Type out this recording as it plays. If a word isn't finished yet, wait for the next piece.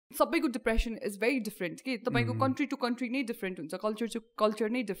सबैको depression is very different कि तपाईँको कन्ट्री टु कन्ट्री नै डिफरेन्ट हुन्छ, कल्चर टु कल्चर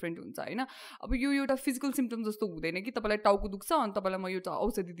नै डिफरेन्ट हुन्छ होइन. अब यो एउटा फिजिकल सिम्टम जस्तो हुँदैन कि तपाईँलाई टाउको दुख्छ अनि तपाईँलाई म एउटा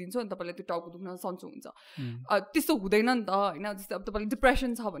औषधि दिन्छु अनि तपाईँलाई त्यो टाउको दुख्न सन्चो हुन्छ, त्यस्तो हुँदैन नि त होइन. जस्तै अब तपाईँलाई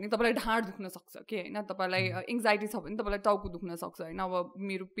डिप्रेसन छ भने तपाईँलाई ढाड दुख्न सक्छ कि होइन, तपाईँलाई एङ्जाइटी छ भने तपाईँलाई टाउको दुख्न सक्छ होइन. अब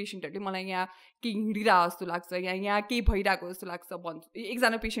मेरो पेसेन्टहरूले मलाई यहाँ केही हिँडिरहेको जस्तो लाग्छ, यहाँ केही भइरहेको जस्तो लाग्छ भन्छु,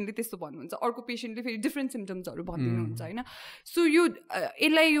 एकजना पेसेन्टले त्यस्तो भन्नुहुन्छ, अर्को पेसेन्टले फेरि डिफ्रेन्ट सिम्टम्सहरू भनिदिनुहुन्छ होइन. सो यो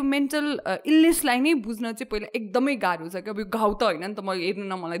यसलाई यो मेन्टल इलनेसलाई नै बुझ्न चाहिँ पहिला एकदमै गाह्रो छ कि. अब यो घाउ त होइन नि त, म हेर्नु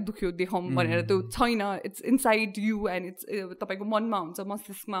न मलाई दुख्यो देखाउँ भनेर त्यो छैन. It's inside you and it's तपाईँको मनमा हुन्छ,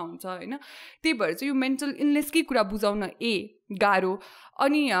 मस्तिष्कमा हुन्छ होइन. त्यही भएर चाहिँ यो मेन्टल इलनेसकै कुरा बुझाउन गाह्रो.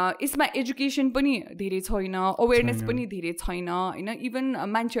 अनि यसमा एजुकेसन पनि धेरै छैन, अवेरनेस पनि धेरै छैन होइन. इभन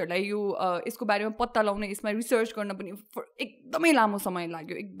मान्छेहरूलाई यो यसको बारेमा पत्ता लगाउन, यसमा रिसर्च गर्न पनि एकदमै लामो समय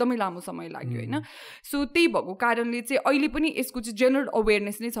लाग्यो होइन. सो त्यही भएको कारणले चाहिँ अहिले पनि यसको चाहिँ जेनरल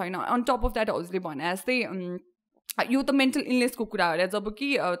अवेरनेस नै छैन. अन टप अफ द्याट हजुरले भने जस्तै यो त मेन्टल इलनेसको कुरा हो, जब कि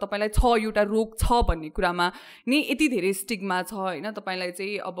तपाईँलाई एउटा रोग छ भन्ने कुरामा नै यति धेरै स्टिग्मा छ होइन. तपाईँलाई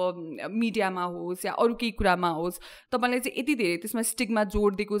चाहिँ अब मिडियामा होस् या अरू केही कुरामा होस्, तपाईँलाई चाहिँ यति धेरै त्यसमा स्टिग्मा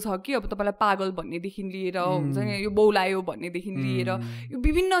जोड दिएको छ कि अब तपाईँलाई पागल भन्नेदेखि लिएर हुन्छ नि, यो बौलायो भन्नेदेखि लिएर यो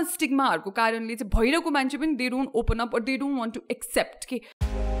विभिन्न स्टिग्माहरूको कारणले चाहिँ भइरहेको मान्छे पनि they don't open up, they don't want to accept कि.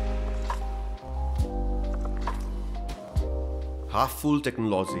 Half full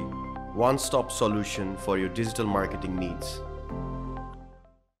technology, one-stop solution for your digital marketing needs.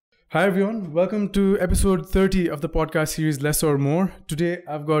 Hi everyone, welcome to episode 30 of the podcast series Less or More. Today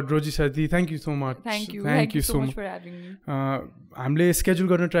I've got Rojisha Shahi Ji. Thank you so much. Thank you so much for having me. हामीले schedule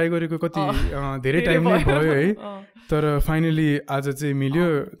गर्न try गरेको कति धेरै time नै भयो है, तर finally आज चाहिँ मिल्यो.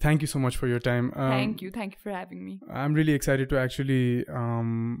 Thank you so much for your time. Thank you for having me. I am really excited to actually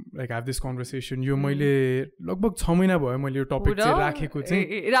like have this conversation. यो मैले लगभग 6 महिना भयो मैले यो टपिक चाहिँ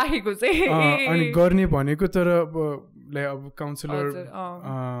राखेको चाहिँ अनि गर्ने भनेको, तर लाइक अब काउन्सिलर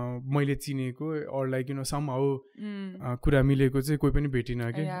मैले चिनेको or like you know some how कुरा मिलेको चाहिँ कोही पनि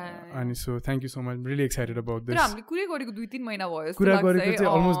भेटिनँ कि. अनि so thank you so much, really excited about this. हामीले कुरा गरेको 2-3 महिना भयो, कुरा गरेको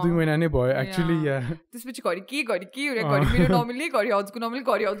चाहिँ अलमोस्ट 2 महिना नै भयो एक्चुली. या त्यसपछि घरि मेरो नर्मली घरि हजुरको नर्मली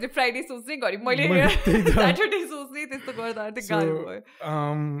घरि हजुरले फ्राइडे सोच्ने, घरि मैले स्याटरडे सोच्ने, त्यस्तो गर्दा चाहिँ गाह्रो भयो.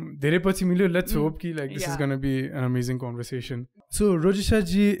 धेरै पछि मिल्यो. लेट्स होप कि like this is gonna be an amazing conversation. So Rojisha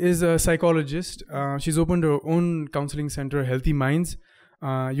Ji is a psychologist. She's opened her own counseling center, Healthy Minds.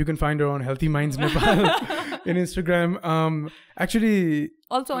 You can find her on Healthy Minds Nepal in Instagram. Actually,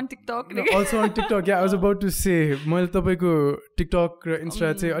 also on TikTok. Also on TikTok. Yeah, I was about to say, मैले तपाईको TikTok र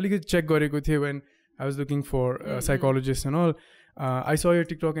Insta चाहिँ अलिकति check गरेको थिएँ when I was looking for a psychologist and all. I saw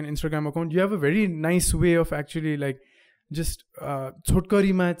your TikTok and Instagram account. You have a very nice way of actually like just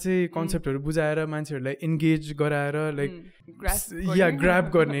छोटकरीमा चाहिँ कन्सेप्टहरू बुझाएर मान्छेहरूलाई इन्गेज गराएर लाइक ग्राब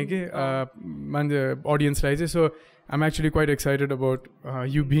गर्ने के मान्छे अडियन्सलाई चाहिँ. So I am actually quite excited about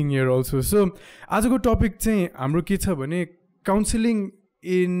you being here also. So आजको टपिक चाहिँ हाम्रो के छ भने काउन्सिलिङ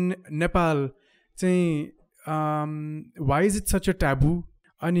इन नेपाल चाहिँ why is it such a taboo,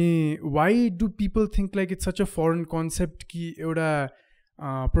 अनि why do people think like it's such a foreign concept कि एउटा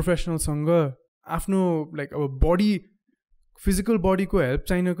प्रोफेसनलसँग आफ्नो लाइक अब बडी फिजिकल बडीको हेल्प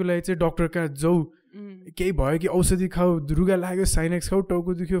चाहिनको लागि चाहिँ डक्टर कहाँ जाऊ, केही भयो कि औषधि खाऊ, रुगा लाग्यो साइनेक्स खाऊ,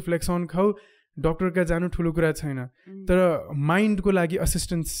 टाउको दुख्यो फ्लेक्सन खाऊ, डक्टर कहाँ जानु ठुलो कुरा छैन. तर माइन्डको लागि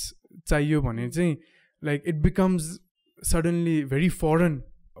असिस्टेन्स चाहियो भने चाहिँ like it becomes suddenly very foreign.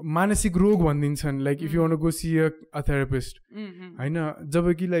 मानसिक रोग भनिदिन्छन् like if you want to go C a therapist होइन,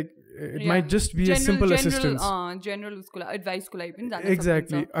 जब कि like it might just be a simple assistance. General उसको लागि एडभाइसको लागि पनि जान्छ.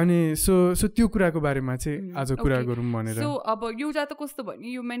 एक्ज्याक्टली. अनि सो त्यो कुराको बारेमा चाहिँ आज कुरा गरौँ भनेर. सो अब एउटा त कस्तो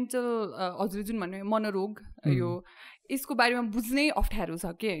भने यो मेन्टल हजुरले जुन भन्नु मनोरोग, यो यसको बारेमा बुझ्नै अप्ठ्यारो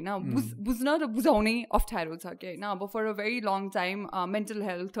छ कि होइन, बुझ्न र बुझाउनै अप्ठ्यारो छ कि होइन. अब for a very long time mental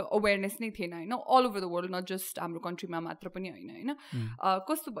health awareness नै थिएन होइन, all over the world, not just हाम्रो कन्ट्रीमा मात्र पनि होइन.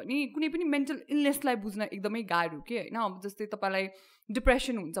 कस्तो भने कुनै पनि मेन्टल इलनेसलाई बुझ्न एकदमै गाह्रो कि होइन. अब जस्तै तपाईँलाई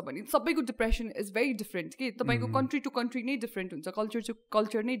डिप्रेसन हुन्छ भने सबैको डिप्रेसन इज भेरी डिफरेन्ट कि. तपाईँको कन्ट्री टु कन्ट्री नै डिफरेन्ट हुन्छ, कल्चर टु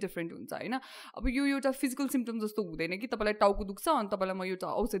कल्चर नै डिफरेन्ट हुन्छ होइन. अब यो एउटा फिजिकल सिम्टम जस्तो हुँदैन कि तपाईँलाई टाउको दुख्छ अनि तपाईँलाई म एउटा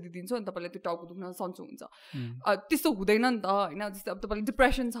औषधि दिन्छु अनि तपाईँलाई त्यो टाउको दुख्न सन्चो हुन्छ, त्यस्तो हुँदैन नि त होइन. जस्तै अब तपाईँलाई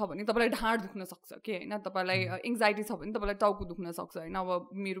डिप्रेसन छ भने तपाईँलाई ढाड दुख्न सक्छ कि होइन, तपाईँलाई एङ्जाइटी छ भने तपाईँलाई टाउको दुख्न सक्छ होइन.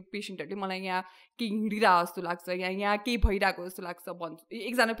 अब मेरो पेसेन्टहरूले मलाई यहाँ केही हिँडिरहेको जस्तो लाग्छ, यहाँ केही भइरहेको जस्तो लाग्छ भन्छु,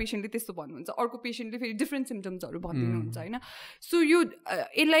 एकजना पेसेन्टले त्यस्तो भन्नुहुन्छ, अर्को पेसेन्टले फेरि डिफ्रेन्ट सिम्टम्सहरू भनिदिनुहुन्छ होइन. सो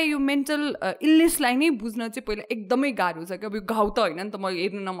यसलाई यो मेन्टल इलनेसलाई नै बुझ्न चाहिँ पहिला एकदमै गाह्रो छ कि. अब यो घाउ त होइन नि त, म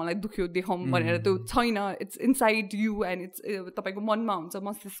हेर्नु न मलाई दुख्यो देखाउँ भनेर त्यो छैन. It's inside you and it's तपाईँको मनमा हुन्छ,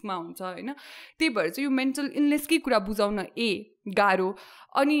 मस्तिष्कमा हुन्छ होइन. त्यही भएर चाहिँ यो मेन्टल इलनेसकै कुरा बुझाउन गाह्रो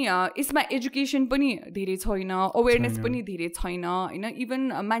अनि यसमा एजुकेसन पनि धेरै छैन अवेरनेस पनि धेरै छैन होइन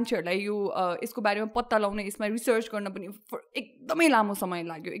इभन मान्छेहरूलाई यो यसको बारेमा पत्ता लगाउन यसमा रिसर्च गर्न पनि एकदमै लामो समय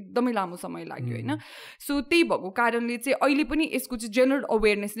लाग्यो होइन सो त्यही भएको कारणले चाहिँ अहिले पनि यसको चाहिँ जेनरल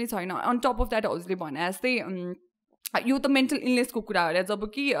अवेरनेस नै छैन अन टप अफ द्याट हजुरले भने जस्तै यो त मेन्टल इलनेसको कुरा हो जब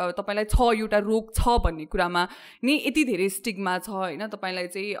कि तपाईँलाई एउटा रोग छ भन्ने कुरामा नै यति धेरै स्टिग्मा छ होइन तपाईँलाई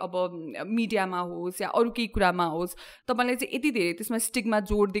चाहिँ अब मिडियामा होस् या अरू केही कुरामा होस् तपाईँलाई चाहिँ यति धेरै त्यसमा स्टिग्मा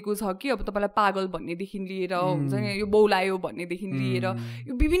जोड दिएको छ कि अब तपाईँलाई पागल भन्नेदेखि लिएर हुन्छ नि यो बौलायो भन्नेदेखि लिएर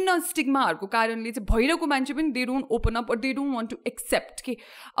यो विभिन्न स्टिग्माहरूको कारणले चाहिँ भइरहेको मान्छे पनि they don't open up they don't want to accept कि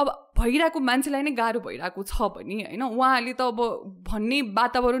अब भइरहेको मान्छेलाई नै गाह्रो भइरहेको छ भने होइन उहाँले त अब भन्ने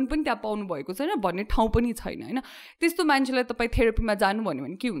वातावरण पनि त्यहाँ पाउनु भएको छैन भन्ने ठाउँ पनि छैन होइन त्यस्तो मान्छेलाई तपाईँ थेरापीमा जानु भन्यो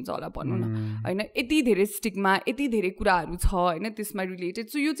भने के हुन्छ होला भन्नु न होइन यति धेरै स्टिग्मा यति धेरै कुराहरू छ होइन त्यसमा रिलेटेड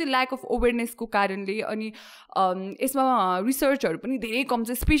सो यो चाहिँ ल्याक अफ अवेरनेसको कारणले अनि यसमा रिसर्चहरू पनि धेरै कम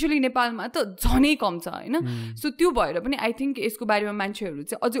छ स्पेसली नेपालमा त झनै कम छ होइन सो त्यो भएर पनि आई थिङ्क यसको बारेमा मान्छेहरू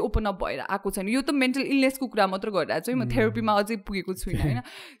चाहिँ अझै ओपन अप भएर आएको छैन यो त मेन्टल इलनेसको कुरा मात्र गरिरहेको छु म थेरापीमा अझै पुगेको छुइनँ होइन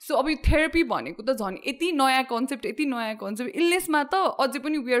सो अब यो थेरापी भनेको त झन् यति नयाँ कन्सेप्ट इलनेसमा त अझै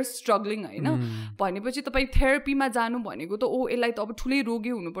पनि वी आर स्ट्रगलिङ होइन भनेपछि तपाईँ थेरापीमा जानु भनेको त यसलाई त अब ठुलै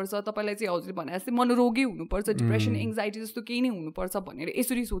रोगी हुनुपर्छ तपाईँलाई चाहिँ हजुरले भने जस्तै मनोरोगी हुनुपर्छ डिप्रेसन एङ्जाइटी जस्तो केही नै हुनुपर्छ भनेर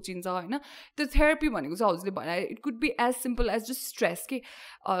यसरी सोचिन्छ होइन त्यो थेरापी भनेको चाहिँ हजुरले भने it could be as simple as just stress के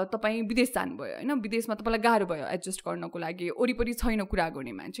तपाईँ विदेश जानुभयो होइन विदेशमा तपाईँलाई गाह्रो भयो एडजस्ट गर्नको लागि वरिपरि छैन कुरा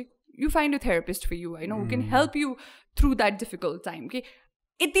गर्ने मान्छे you find a therapist for you होइन who can help you through that difficult time कि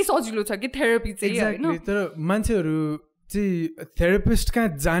यति सजिलो छ कि थेरापी चाहिँ होइन तर मान्छेहरू चाहिँ थेरापिस्ट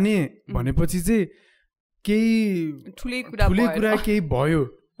कहाँ जाने भनेपछि चाहिँ केही ठुलै कुरा केही भयो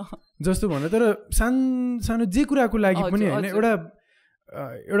जस्तो भन्नु तर सानो जे कुराको लागि पनि होइन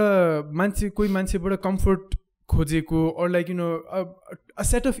एउटा मान्छे कोही मान्छेबाट कम्फर्ट खोजेको or like you know a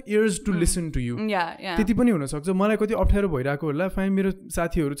set of years to listen to you त्यति पनि हुनसक्छ मलाई कति अप्ठ्यारो भइरहेको होला फाइन मेरो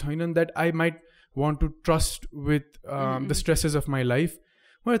साथीहरू छैनन् that I might want to trust with the stresses of my life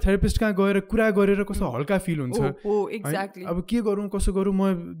म थेरापिस्ट कहाँ गएर कुरा गरेर कस्तो हल्का फिल हुन्छ अब के गरौँ कसो गरौँ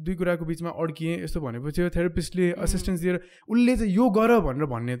म दुई कुराको बिचमा अड्किएँ यस्तो भनेपछि थेरापिस्टले असिस्टेन्स दिएर उसले चाहिँ यो गर भनेर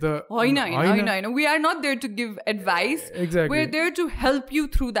भन्ने त होइन we are not there to give advice we are there to help you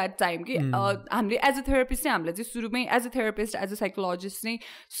through that time कि हामीले एज अ थेरापिस्ट चाहिँ हामीलाई चाहिँ सुरुमै as a therapist as a psychologist नै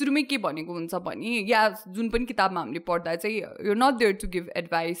सुरुमै के भनेको हुन्छ भने या जुन पनि किताबमा हामीले पढ्दा चाहिँ you are not there to give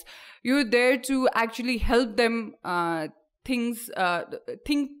advice you are there to actually help them things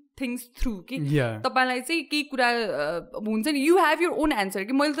through कि तपाईँलाई चाहिँ केही कुरा हुन्छ नि you have your own answer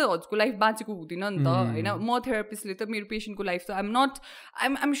कि मैले त हजुरको लाइफ बाँचेको हुँदिनँ नि त होइन म थेरापिस्टले त मेरो पेसेन्टको लाइफ त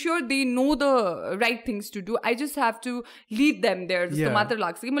I'm sure they know the right things to do I just have to lead them there जस्तो मात्र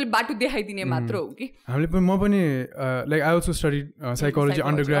लाग्छ कि मैले बाटो देखाइदिने मात्र हो कि हामीले पनि म पनि like I also study psychology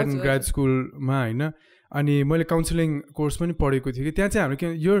under grad and grad स्कुलमा होइन अनि मैले काउन्सिलिङ कोर्स पनि पढेको थिएँ कि त्यहाँ चाहिँ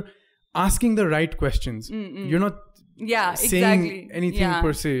हामीले your asking the right questions your not saying anything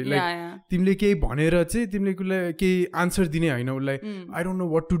per se like तिमीले केही भनेर चाहिँ तिमीले केही आन्सर दिने होइन उसलाई I don't know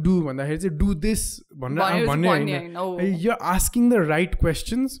what to do भन्दाखेरि चाहिँ डु दिस भनेर भन्ने होइन you are asking the right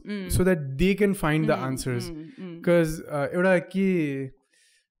questions so that they can find the answers because एउटा के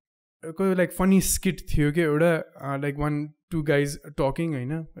कोही लाइक फनी स्किट थियो कि एउटा लाइक 1-2 guys टकिङ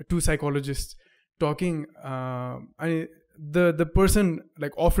होइन 2 psychologists टकिङ अनि the person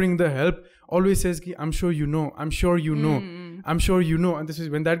like offering the help always says ki I'm sure you know I'm sure you know I'm sure you know and this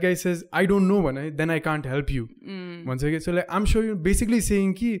is when that guy says I don't know then I can't help you so like I'm sure you basically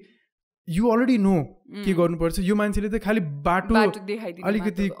saying ki you already know के गर्नुपर्छ यो मान्छेले त खालि बाटो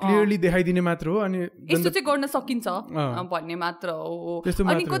अलिकति clearly देखाइदिने मात्र हो अनि यस्तो चाहिँ गर्न सकिन्छ भन्ने मात्र हो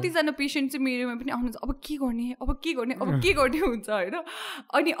अनि कतिजना पेसेन्ट चाहिँ मेरोमा पनि आउनुहुन्छ अब के गर्ने हुन्छ होइन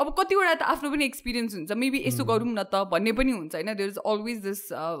अनि अब कतिवटा त आफ्नो पनि एक्सपिरियन्स हुन्छ मेबी यसो गरौँ न त भन्ने पनि हुन्छ होइन देयर इज अलवेज दिस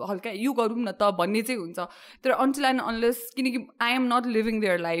हल्का यो गरौँ न त भन्ने चाहिँ हुन्छ तर अन्टिल एन्ड अनलेस किनकि I am not living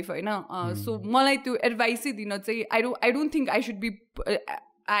their life होइन सो मलाई त्यो एडभाइसै दिन चाहिँ I don't think I should B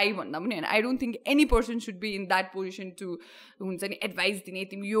I भन्दा पनि होइन I don't think any person should be in that position to हुन्छ नि एडभाइस दिने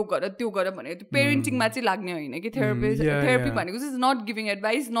तिमी यो गर त्यो गर भनेर त्यो पेरेन्टिङमा चाहिँ लाग्ने होइन कि थेरापी भनेको चाहिँ not giving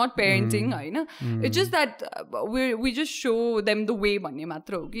advice not parenting होइन it's just that we just so them the way भन्ने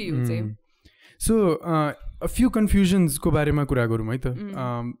मात्र हो कि यो चाहिँ सो अ फ्यु कन्फ्युजन्सको बारेमा कुरा गरौँ है त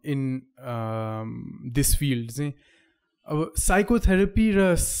इन दिस फिल्ड चाहिँ अब साइकोथेरापी र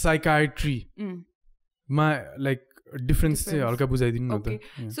साइकाट्रीमा लाइक डिफरेन्स चाहिँ हल्का बुझाइदिनु न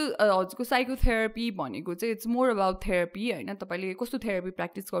ओके सो हजुरको साइकोथेरापी भनेको चाहिँ इट्स मोर अबाउट थेरापी होइन तपाईँले कस्तो थेरापी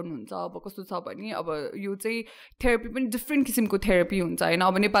प्र्याक्टिस गर्नुहुन्छ अब कस्तो छ भने अब यो चाहिँ थेरापी पनि डिफ्रेन्ट किसिमको थेरापी हुन्छ होइन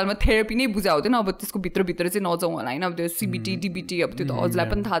अब नेपालमा थेरापी नै बुझाउँदैन अब त्यसको भित्रभित्र चाहिँ नजाउँ होला होइन अब त्यो सिबिटी डिबिटी अब त्यो त हजुरलाई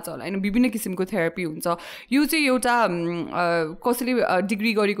पनि थाहा छ होला होइन विभिन्न किसिमको थेरापी हुन्छ यो चाहिँ एउटा कसैले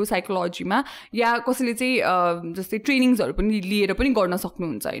डिग्री गरेको साइकोलोजीमा या कसैले चाहिँ जस्तै ट्रेनिङ्सहरू पनि लिएर पनि गर्न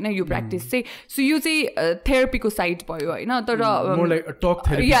सक्नुहुन्छ होइन यो प्र्याक्टिस चाहिँ सो यो चाहिँ थेरापीको साइड भयो होइन तर टक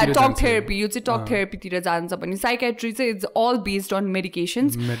थेरापी यो चाहिँ टक थेरापीतिर जान्छ भने साइकेट्री चाहिँ it's all based on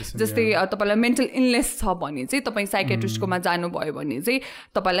medications जस्तै तपाईँलाई मेन्टल इलनेस छ भने चाहिँ तपाईँ साइकेट्रिस्टकोमा जानुभयो भने चाहिँ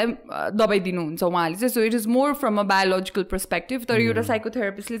तपाईँलाई दबाई दिनुहुन्छ उहाँले चाहिँ so it is more from a biological perspective तर एउटा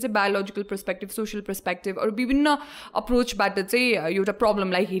साइकोथेरापिस्टले चाहिँ बायोलोजिकल पर्सपेक्टिभ सोसियल पर्सपेक्टिभ अरू विभिन्न अप्रोचबाट चाहिँ एउटा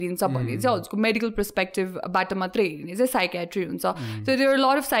प्रब्लमलाई हेरिन्छ भने चाहिँ हजुरको मेडिकल पर्सपेक्टिभबाट मात्रै हेरिने चाहिँ साइकेट्री हुन्छ so there are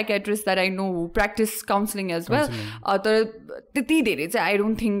lot of psychiatrist that I know practice counselling as well तर त्यति धेरै चाहिँ आई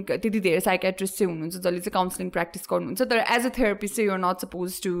डोन्ट थिङ्क त्यति धेरै साइकेट्रिस्ट चाहिँ हुनुहुन्छ जसले चाहिँ काउन्सिलिङ प्र्याक्टिस गर्नुहुन्छ तर एज अ थेरापिस्ट चाहिँ you're not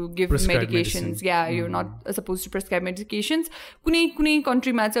suppose to give medications yeah you're not suppose to prescribe medications कुनै कुनै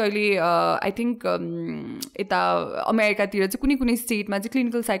कन्ट्रीमा चाहिँ अहिले आई थिङ्क यता अमेरिकातिर चाहिँ कुनै कुनै स्टेटमा चाहिँ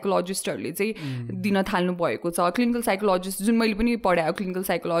क्लिनिकल साइकोलोजिस्टहरूले चाहिँ दिन थाल्नु भएको छ क्लिनिकल साइकोलोजिस्ट जुन मैले पनि पढाएको clinical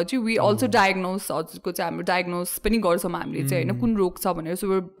psychology we also diagnose हजुरको चाहिँ हाम्रो डायग्नोस पनि गर्छौँ हामीले चाहिँ होइन कुन रोग छ भनेर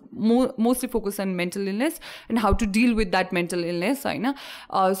so mostly focus on mental illness and how to deal with that mental illness होइन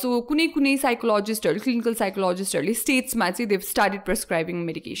सो कुनै कुनै साइकोलोजिस्टहरू क्लिनिकल साइकोलोजिस्टहरूले स्टेट्समा चाहिँ they've started प्रेस्क्राइबिङ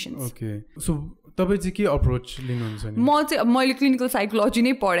medications okay so तपाईँ चाहिँ के अप्रोच लिनुहुन्छ म चाहिँ मैले क्लिनिकल साइकोलोजी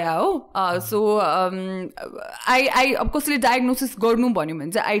नै पढाएँ हो सो आई अब कसैले डायग्नोसिस गर्नु भन्यो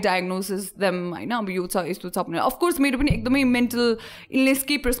भने चाहिँ आई डायग्नोसिस देम होइन अब यो छ यस्तो छ भने अफकोर्स मेरो पनि एकदमै मेन्टल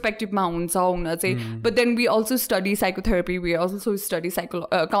इलनेसकै पर्सपेक्टिभमा हुन्छ हुन चाहिँ but then we also study psychotherapy we also study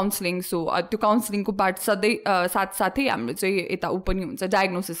counselling so त्यो काउन्सिलिङको पार्ट सधैँ साथसाथै हाम्रो चाहिँ यता ऊ पनि हुन्छ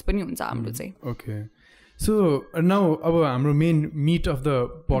डायग्नोसिस पनि हुन्छ हाम्रो चाहिँ ओके सो नाउ अब हाम्रो मेन मिट अफ द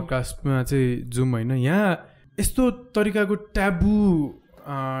पडकास्टमा चाहिँ जाउँ होइन यहाँ यस्तो तरिकाको ट्याबु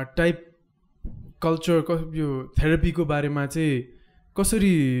टाइप कल्चर यो थेरापीको बारेमा चाहिँ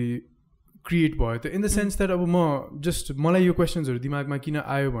कसरी क्रिएट भयो त इन द सेन्स द्याट अब म जस्ट मलाई यो क्वेसन्सहरू दिमागमा किन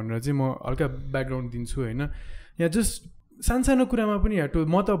आयो भनेर चाहिँ म हल्का ब्याकग्राउन्ड दिन्छु होइन यहाँ जस्ट सानो कुरामा पनि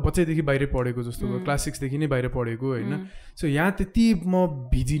म त बच्चैदेखि बाहिर पढेको जस्तो क्लास 6 देखि नै बाहिर पढेको होइन सो यहाँ त्यति म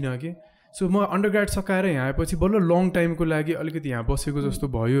भिजिनँ कि सो म अन्डरग्राड सकाएर यहाँ आएपछि बल्ल लङ टाइमको लागि अलिकति यहाँ बसेको जस्तो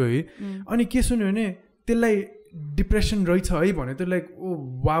भयो है अनि के सुन्यो भने त्यसलाई डिप्रेसन रहेछ है भने त लाइक ओ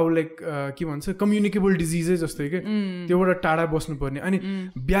वाउ लाइक के भन्छ कम्युनिकेबल डिजिजै जस्तै क्या त्योबाट टाढा बस्नुपर्ने अनि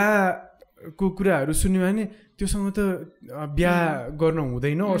बिहाको कुराहरू सुन्यो भने त्योसँग त बिहा गर्न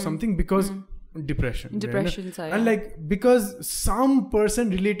हुँदैन or something because depression and like because some person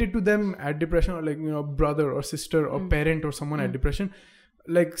related to them had depression or like you know brother or sister or parent or someone had depression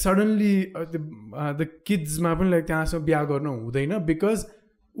like suddenly the kids ma pani like tyaha so biha garna hudaina because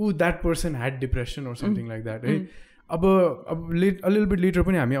that person had depression or something like that hey अब a little bit later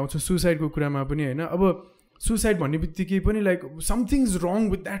पनि हामी आउँछौँ suicide को कुरामा पनि हैन अब suicide भन्ने बित्तिकै पनि like somethings wrong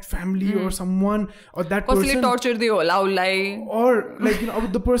with that family or someone or that person कसले टर्चर दियो होला उलाई or like you know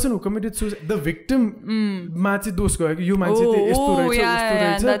अब the person who committed suicide the victim मा चाहिँ दोष गयो कि यो मान्छे चाहिँ यस्तो रहेछ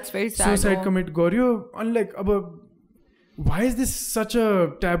उस्तो रहेछ सुसाइड कमिट गर्यो अनि लाइक अब why is this such a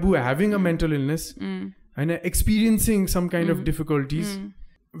taboo having a mental illness and experiencing some kind of difficulties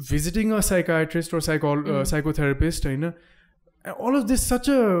visiting a psychiatrist or psychotherapist होइन all of this such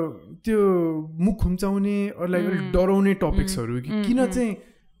a त्यो मुख खुम्चाउने or like डराउने टपिक्सहरू किन चाहिँ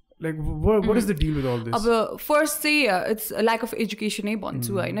like what is the deal with all this अब first चाहिँ it's lack of education नै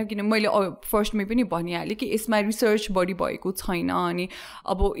भन्छु होइन किन मैले फर्स्टमै पनि भनिहालेँ कि यसमा रिसर्च बढी भएको छैन अनि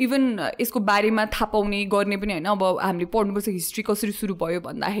अब इभन यसको बारेमा थाहा पाउने गर्ने पनि होइन अब हामीले पढ्नुपर्छ हिस्ट्री कसरी सुरु भयो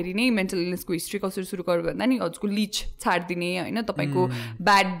भन्दाखेरि नै मेन्टल इलनेसको हिस्ट्री कसरी सुरु गर्यो भन्दा नि हजुरको लिच छाडिदिने होइन तपाईँको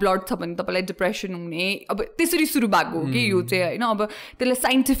ब्याड ब्लड छ भने तपाईँलाई डिप्रेसन हुने अब त्यसरी सुरु भएको हो कि यो चाहिँ होइन अब त्यसलाई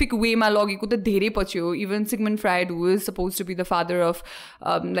साइन्टिफिक वेमा लगेको त धेरै पछि हो even Sigmund fried who is suppose to be the father of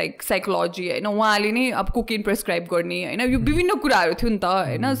like psychology होइन उहाँले नै अब कोकेन प्रेस्क्राइब गर्ने होइन यो विभिन्न कुराहरू थियो नि त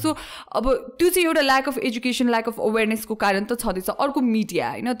होइन सो अब त्यो चाहिँ एउटा lack of education lack of अवेरनेसको कारण त छँदैछ अर्को मिडिया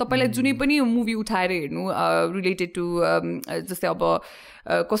होइन तपाईँलाई जुनै पनि मुभी उठाएर हेर्नु रिलेटेड टु जस्तै अब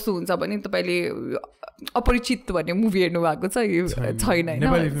कस्तो हुन्छ भने तपाईँले अपरिचित भन्ने मुभी हेर्नु भएको छ यो छैन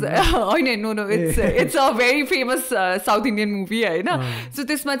होइन no no it's a very famous south Indian movie होइन सो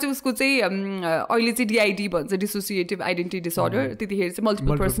त्यसमा चाहिँ उसको चाहिँ अहिले चाहिँ डिआइडी भन्छ डिसोसिएटिभ आइडेन्टिटी डिसअर्डर त्यतिखेर चाहिँ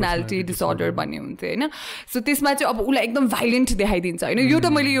मल्टिपल पर्सनालिटी डिसअर्डर भन्ने हुन्थ्यो होइन सो त्यसमा चाहिँ अब उसलाई एकदम भाइलेन्ट देखाइदिन्छ होइन यो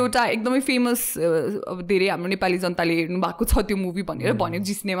त मैले एउटा एकदमै फेमस अब धेरै हाम्रो नेपाली जनताले हेर्नु भएको छ त्यो मुभी भनेर भन्यो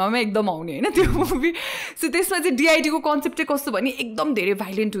जिस्नेमामा एकदम आउने होइन त्यो मुभी सो त्यसमा चाहिँ डिआइडीको कन्सेप्ट चाहिँ कस्तो भने एकदम धेरै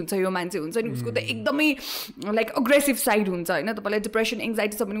भाइलेन्ट हुन्छ यो मान्छे हुन्छ नि उसको त एकदमै लाइक अग्रेसिभ साइड हुन्छ होइन तपाईँलाई डिप्रेसन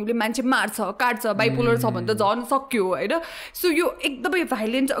एङ्जाइटी छ भने उसले मान्छे मार्छ काट्छ बाइपोलर छ भने त झन् सक्यो होइन सो यो एकदमै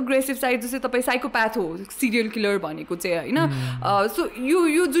भाइलेन्ट अग्रेसिभ साइड जस्तै तपाईँ साइकोप्याथ हो सिरियल किलर भनेको चाहिँ होइन सो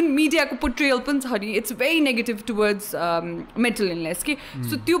यो जुन मिडियाको पोर्ट्रेयल पनि छ नि it's very negative towards mental illness कि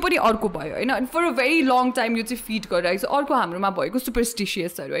सो त्यो पनि अर्को भयो होइन अनि for a very long time यो चाहिँ फिड गरिरहेको छ अर्को हाम्रोमा भएको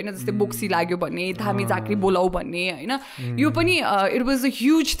सुपरस्टिसियसहरू होइन जस्तै बोक्सी लाग्यो भन्ने धामी झाँक्री बोलाऊ भन्ने होइन यो पनि it was a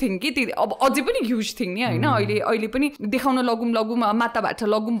huge thing कि त्यो अब अझै पनि ह्युज थिङ नि होइन अहिले पनि देखाउन लगौँ माता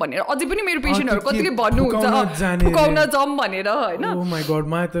भाटा लगौँ भनेर अझै पनि मेरो पेसेन्टहरू कतिले भन्नुहुन्छ फुकाउन जाऊँ भनेर होइन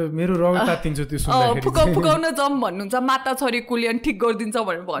फुकाउन जाऊँ भन्नुहुन्छ माता छोरी कुल्यान ठिक गरिदिन्छ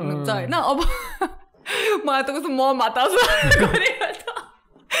भनेर भन्नुहुन्छ होइन अब मलाई त कस्तो म माता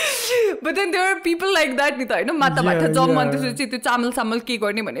but then there are people like that नि त होइन माता भाटा जम भनेपछि चाहिँ त्यो चामल सामल के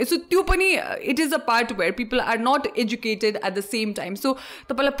गर्ने भने सो त्यो पनि it is a part where people are not educated at the same time so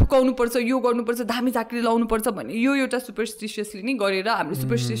तपाईँलाई फुकाउनुपर्छ यो गर्नुपर्छ धामी झाँक्री लाउनुपर्छ भन्ने यो एउटा सुपरस्टिसियसले नि गरेर हाम्रो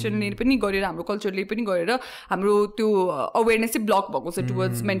सुपरस्टिसनले पनि गरेर हाम्रो कल्चरले पनि गरेर हाम्रो त्यो अवेरनेस चाहिँ ब्लक भएको छ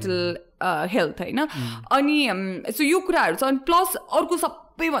टुवर्ड्स मेन्टल हेल्थ होइन अनि सो यो कुराहरू छ अनि प्लस अर्को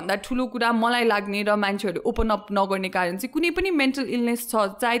सबैभन्दा ठुलो कुरा मलाई लाग्ने र मान्छेहरूले ओपन अप नगर्ने कारण चाहिँ कुनै पनि मेन्टल इलनेस छ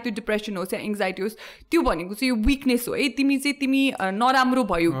चाहे त्यो डिप्रेसन होस् या एङ्जाइटी होस् त्यो भनेको चाहिँ यो विकनेस हो है तिमी नराम्रो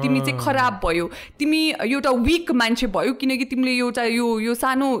भयो तिमी चाहिँ खराब भयो तिमी एउटा विक मान्छे भयो किनकि तिमीले एउटा यो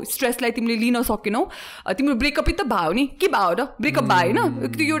सानो स्ट्रेसलाई तिमीले लिन सकेनौ तिम्रो ब्रेकअपै त भयो नि के भयो र ब्रेकअप भयो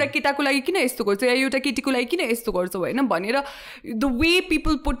होइन त्यो एउटा केटाको लागि किन यस्तो गर्छौ या एउटा केटीको लागि किन यस्तो गर्छौ होइन भनेर द वे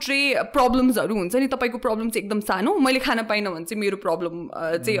पिपल पोर्ट्रे प्रब्लम्सहरू हुन्छ नि तपाईँको प्रब्लम चाहिँ एकदम सानो मैले खान पाइनँ भने चाहिँ मेरो प्रब्लम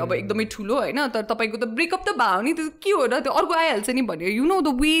चाहिँ अब एकदमै ठुलो होइन तर तपाईँको त ब्रेकअप त भयो नि त्यो के हो र त्यो अर्को आइहाल्छ नि भनेर you know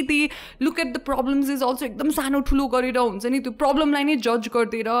the way they look at the problems is also एकदम सानो ठुलो गरेर हुन्छ नि त्यो प्रब्लमलाई नै जज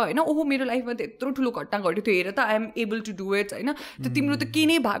गरिदिएर होइन ओहो मेरो लाइफमा त यत्रो ठुलो घटना घट्यो त्यो हेर त I am able to do it होइन त्यो तिम्रो त के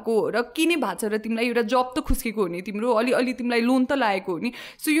नै भएको हो र के नै भएको छ र तिमीलाई एउटा जब त खुस्केको हो नि तिम्रो अलि तिमीलाई लोन त लागेको हो नि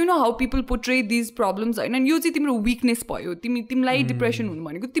so you know how people portray these problems होइन यो चाहिँ तिम्रो विकनेस भयो तिमीलाई डिप्रेसन हुनु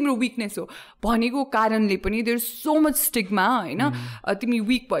भनेको तिम्रो विकनेस हो भनेको कारणले पनि देयर सो मच स्टिग्मा होइन तिमी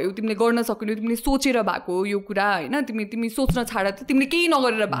विक भयो तिमीले गर्न सकेनौ तिमीले सोचेर भएको यो कुरा होइन तिमी सोच्न छाड तिमीले केही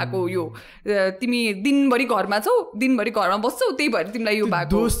नगरेर भएको यो तिमी दिनभरि घरमा छौ दिनभरि घरमा बस्छौ त्यही भएर तिमीलाई यो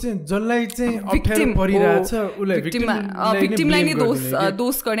भएको भिक्टिमलाई नै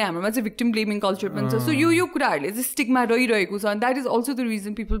दोष गर्ने हाम्रोमा चाहिँ भिक्टिम ब्लेमिङ कल्चर पनि छ सो यो कुराहरूले चाहिँ स्टिग्मा रहिरहेको छ that is also the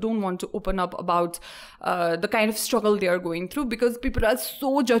reason people don't want to open up about the kind of struggle they are going through because people are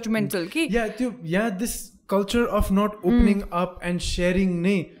so judgemental कि this culture of not opening up and sharing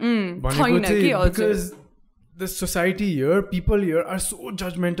because the society here, people here are so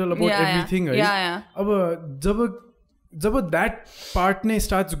judgmental about everything. Jab that part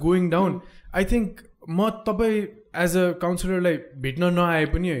starts going down, I think as a counselor like भेट्न नआए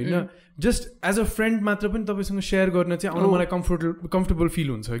पनि हैन just as a friend मात्र पनि तपाईसँग share गर्न चाहिँ आउन मलाई comfortable feel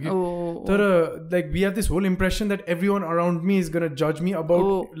हुन्छ कि तर like we have this whole impression that everyone around me is going to judge me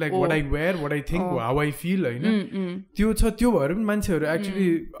about like what I wear, what I think, how I feel हैन त्यो भएर पनि मान्छेहरु actually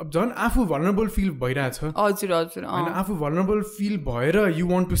झन् आफू vulnerable feel भइरा छ हजुर हैन आफू vulnerable feel भएर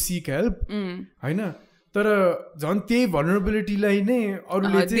you want to seek help हैन तर झन् त्यही vulnerabilityलाई नै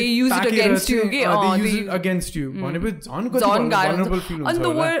अरूले चाहिँ use it against you भनेपछि झन् कति vulnerable feel हुन्छ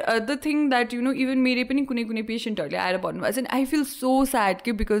होला the thing that you know even mere पनि कुनै पेशेन्टहरुले आएर भन्नुभएको छ I feel so sad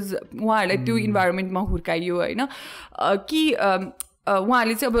कि because उहाँहरुलाई त्यो इन्भाइरोमेन्टमा हुर्काइयो हैन कि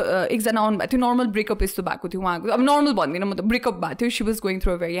उहाँले चाहिँ अब एकजना आउनु भएको थियो नर्मल ब्रेकअप यस्तो भएको थियो उहाँको अब नर्मल भन्दिनँ म त ब्रेकअप भएको थियो she was going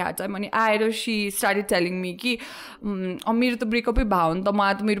through a very hard time अनि आएर सी स्टार्टेड टेलिङ मी कि मेरो त ब्रेकअपै भयो नि त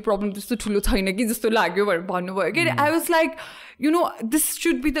मलाई त मेरो प्रब्लम त्यस्तो ठुलो छैन कि जस्तो लाग्यो भनेर भन्नुभयो कि I was like you know this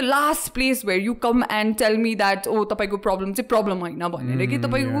should be the last place where you come and tell me that तपाईको प्रब्लम चाहिँ प्रब्लम हैन भनेर कि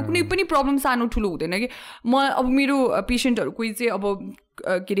तपाईको कुनै पनि प्रब्लम सानो ठुलो हुँदैन कि म अब मेरो पेशेन्टहरु कोही चाहिँ अब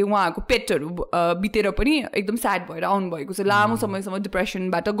के रे उहाँको पेटहरु बितेर पनि एकदम स्याड भएर आउनु भएको छ लामो समयसम्म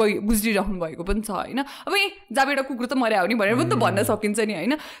डिप्रेसनबाट गुज्रिरहनु भएको पनि छ हैन अब जाबेटा कुकुर त मर्या हो नि भनेर पनि त भन्न सकिन्छ नि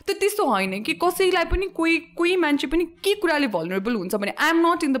हैन त त्यस्तो हैन कि कसैलाई पनि कोही मान्छे पनि के कुराले भल्नरेबल हुन्छ भने I am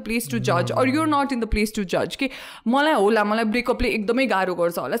not in the place to जज or you are not in the place to जज कि मलाई ब्रेकअपले एकदमै गाह्रो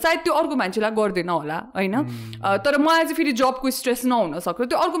गर्छ होला सायद त्यो अर्को मान्छेलाई गर्दैन होला हैन तर मलाई चाहिँ फेरि जबको स्ट्रेस नहुन सक्छ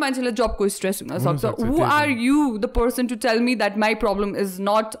त्यो अर्को मान्छेलाई जबको स्ट्रेस हुन सक्छ हु are you the person to tell me that my problem is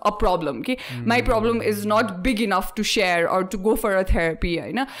not a problem कि my problem is not big enough to share or to go for a therapy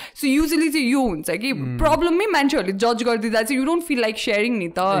होइन so usually चाहिँ यो हुन्छ कि प्रब्लममै मान्छेहरूले जज गरिदिँदा चाहिँ you don't feel like sharing नि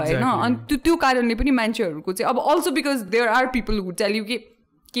त होइन अनि त्यो कारणले पनि मान्छेहरूको चाहिँ अब also because there are people who tell you कि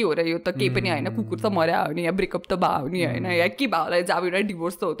के हो र यो त केही पनि होइन कुकुर त मर्या हो नि या ब्रेकअप त भयो नि होइन या के भयो होला जब एउटा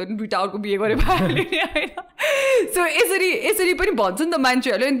डिभोर्स त हो त नि दुइटा अर्को बिहे गरे भइहाल्यो नि होइन सो यसरी पनि भन्छ नि त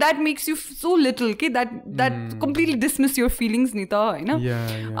मान्छेहरूले and that makes you so little कि that completely dismiss your feelings नि त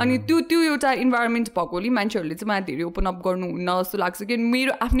होइन अनि त्यो एउटा इन्भाइरोमेन्ट भएकोले मान्छेहरूले चाहिँ मलाई धेरै ओपन अप गर्नुहुन्न जस्तो लाग्छ कि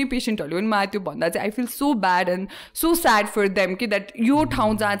मेरो आफ्नै पेसेन्टहरूले पनि मलाई त्यो भन्दा चाहिँ I feel so bad and so sad for them कि द्याट यो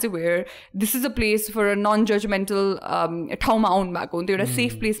ठाउँ जहाँ चाहिँ where this is a place for a non judgemental ठाउँमा आउनु भएको हुन्छ एउटा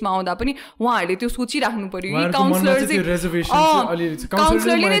सेफ प्लेसमा आउँदा पनि उहाँहरूले त्यो सोचिराख्नु पर्यो कि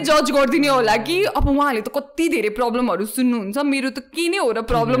काउन्सलरले नै जज गरिदिने होला कि अब उहाँहरूले त कति धेरै प्रब्लमहरू सुन्नुहुन्छ मेरो त के नै हो र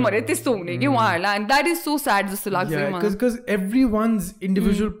प्रब्लमहरू त्यस्तो हुने कि उहाँहरूलाई and that is so sad जस्तो लाग्छ because everyone's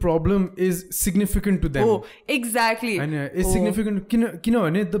individual problem is significant to them exactly is significant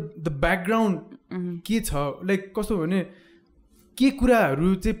किनभने the background के छ लाइक कस्तो भने के कुराहरू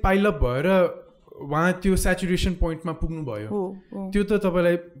चाहिँ पाइल अप भएर उहाँ त्यो सेचुरेसन पोइन्टमा पुग्नु भयो त्यो त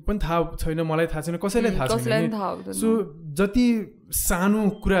तपाईँलाई पनि थाहा छैन मलाई थाहा छैन कसैलाई थाहा छैन सो जति सानो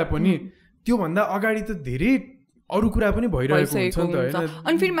कुरा पनि त्योभन्दा अगाडि त धेरै अरू कुरा पनि भइरहेको हुन्छ नि त हैन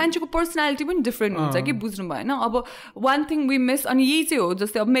अनि फेरि मान्छेको पर्सनालिटी पनि डिफरेन्ट हुन्छ कि बुझ्नु भएन अब वान थिङ वी मिस अनि यही चाहिँ हो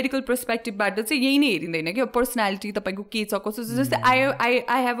जस्तै अब मेडिकल पर्सपेक्टिभबाट चाहिँ यही नै हेरिँदैन कि अब पर्सनालिटी तपाईँको के छ कसो छ जस्तै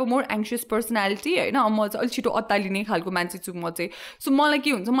I have a more anxious personality होइन म चाहिँ अलिक छिटो अत्तालिने खालको मान्छे छु म चाहिँ सो मलाई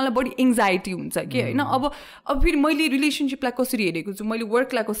के हुन्छ मलाई बढी एङ्जाइटी हुन्छ कि होइन अब फेरि मैले रिलेसनसिपलाई कसरी हेरेको छु मैले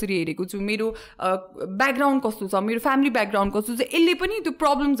वर्कलाई कसरी हेरेको छु मेरो ब्याकग्राउन्ड कस्तो छ मेरो फ्यामिली ब्याकग्राउन्ड कस्तो छ यसले पनि त्यो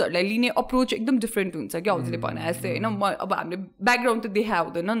प्रब्लम्सहरूलाई लिने अप्रोच एकदम डिफरेन्ट हुन्छ कि हजुरले भने होइन अब हामीले ब्याकग्राउन्ड त देखा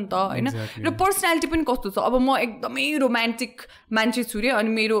हुँदैन नि त होइन र पर्सनालिटी पनि कस्तो छ अब म एकदमै रोमान्टिक मान्छे छु रे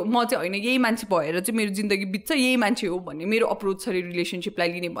अनि म चाहिँ होइन यही मान्छे भएर चाहिँ मेरो जिन्दगी बित्छ यही मान्छे हो भन्ने मेरो अप्रोच छ अरे रिलेसनसिपलाई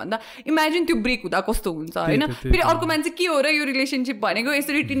लिने भन्दा इमेजिन त्यो ब्रेक हुँदा कस्तो हुन्छ होइन फेरि अर्को मान्छे के हो र यो रिलेसनसिप भनेको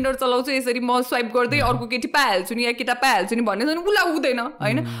यसरी टिन्डर चलाउँछु यसरी म स्वाइप गर्दै अर्को केटी पाइहाल्छु नि या केटा पाइहाल्छु नि भन्ने छ उसलाई हुँदैन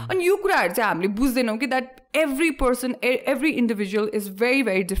होइन अनि यो कुराहरू चाहिँ हामीले बुझ्दैनौँ कि that every person, every individual is very,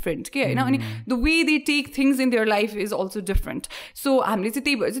 very different. And the way they take things in their life is also different. So,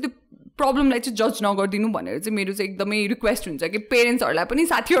 the problem like judge nagardinu bhanera chai mero chai ekdamai request huncha ke parents haruलाई पनि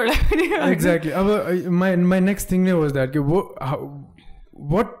साथीहरुलाई पनि exactly my next thing was that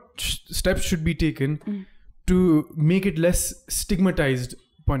what steps should be taken to make it less stigmatized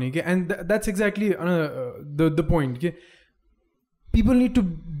pani ke and that's exactly the point ke people need to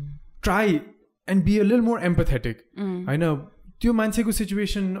try and be a little more empathetic हैन त्यो मान्छेको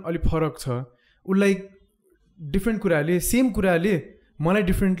situation अलि फरक छ उलाई different कुराले same कुराले मलाई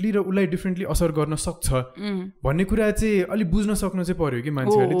डिफरेन्टली र उलाई डिफरेन्टली असर गर्न सक्छ भन्ने कुरा चाहिँ अलि बुझ्न सक्नु चाहिँ पर्यो कि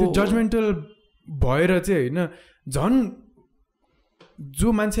मान्छेहरूले त्यो जजमेन्टल भएर चाहिँ हैन झन्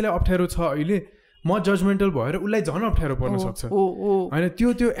जो मान्छेलाई अप्ठ्यारो छ अहिले म जजमेन्टल भएर उलाई झन् अप्ठ्यारो पर्न सक्छ हैन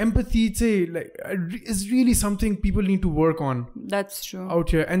त्यो एम्पथी चाहिँ like is really something people need to work on that's true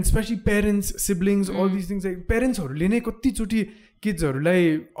out here and specially parents siblings all this things पेरेन्ट्सहरूले नै कतिचोटि किड्सहरूलाई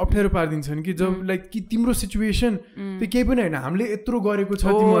अप्ठ्यारो पारिदिन्छन् कि जब लाइक कि तिम्रो सिचुएसन त्यो केही पनि होइन हामीले यत्रो गरेको छ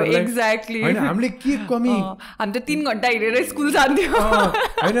तिमीहरूलाई एक्ज्याक्टली होइन हामीले के कमी हामी त 3 घण्टा हिँडेर स्कुल जान्थ्यौँ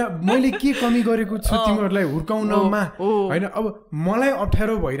होइन मैले के कमी गरेको छु तिमीहरूलाई हुर्काउनमा होइन अब मलाई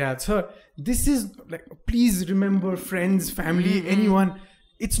अप्ठ्यारो भइरहेछ this is like please remember friends family anyone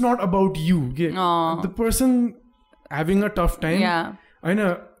it's not about you the person having a tough time I know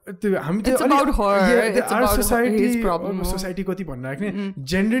it's about her it's about society his problem society kati bhanna rakne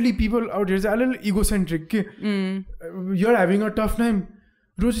generally people out here are a little egocentric you're having a tough time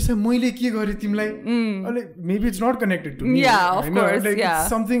Rojisha मैले के गरे तिमीलाई like maybe it's not connected to me of course like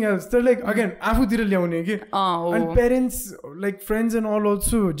it's something else they're like again आफूतिर ल्याउने के and parents like friends and all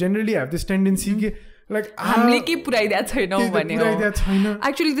also generally have this tendency के like हामीले के पुराइदिया छैनौ भन्ने हो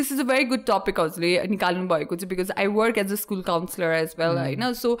actually this is a very good topic हजुरले निकाल्नु भएको छ because I work as a school counselor as well हैन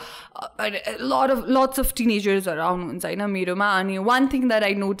so lots of teenagers आउनुहुन्छ हैन मेरोमा अनि one thing that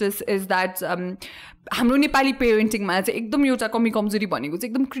I notice is that हाम्रो नेपाली पेरेन्टिङमा चाहिँ एकदम एउटा कमी कमजोरी भनेको चाहिँ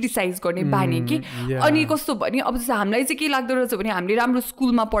एकदम क्रिटिसाइज गर्ने बानी कि अनि कस्तो भने अब जस्तो हामीलाई चाहिँ के लाग्दो रहेछ भने हामीले राम्रो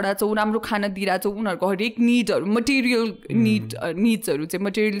स्कुलमा पढाएको राम्रो खाना दिइरहेको उनीहरूको हरेक निडहरू मटेरियल निड्सहरू चाहिँ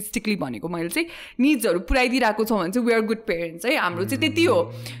मटेरियलिस्टिकली भनेको मैले चाहिँ निड्सहरू पुऱ्याइदिइरहेको छौँ भने चाहिँ वी आर गुड पेरेन्ट्स है हाम्रो चाहिँ त्यति हो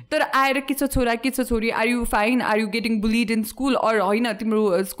तर आएर के छ छोरा के छ छोरी are you fine are you getting bullied in school or होइन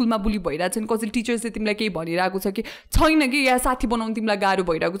तिम्रो स्कुलमा बुली भइरहेको छ कसैले टिचर्सले तिमीलाई केही भनिरहेको छ कि छैन कि या साथी बनाउनु तिमीलाई गाह्रो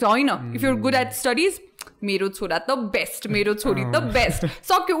भइरहेको छ होइन if you're good at studies मेरो छोरा त बेस्ट मेरो छोरी त बेस्ट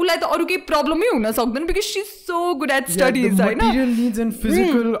सक्यो उसलाई त अरू केही प्रब्लमै हुन सक्दैन because she is so good at studies हैन material needs and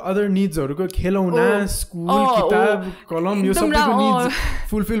physical other निड्सहरुको खेलौना स्कुल किताब कलम यो सबैको निड्स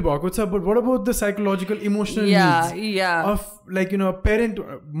फुलफिल भएको छ but what about the psychological emotional needs of like you know parent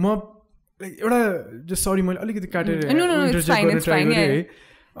म लाइक एउटा जस्ट सरी मैले अलिकति काटेर इन्टरजेक्ट गर्न ट्राई गरेँ है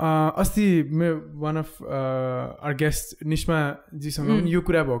अस्ति one of our guest Nisma जीसँग पनि यो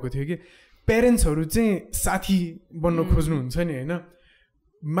कुरा भएको थियो कि पेरेन्ट्सहरू चाहिँ साथी बन्न खोज्नुहुन्छ नि होइन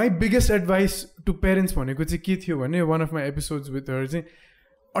my biggest advice to parents भनेको चाहिँ के थियो भने one of my episodes with her चाहिँ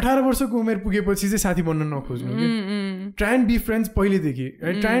 18 वर्षको उमेर पुगेपछि चाहिँ साथी बन्न नखोज्नु कि ट्राई एन्ड बी फ्रेन्ड्स पहिलेदेखि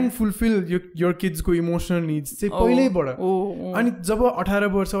try and fulfil your किड्सको emotional needs चाहिँ पहिल्यैबाट अनि जब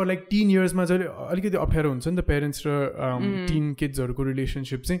 18 वर्ष लाइक टिन इयर्समा जहिले अलिकति अप्ठ्यारो हुन्छ नि त पेरेन्ट्स र टिन किड्सहरूको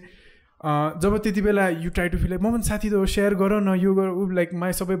रिलेसनसिप चाहिँ जब त्यति बेला you try to feel like म पनि साथी त सेयर गर न यो गर ऊ लाइक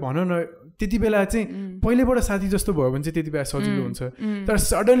माई सबै भन न त्यति बेला चाहिँ पहिलेबाट साथी जस्तो भयो भने चाहिँ त्यति बेला सजिलो हुन्छ तर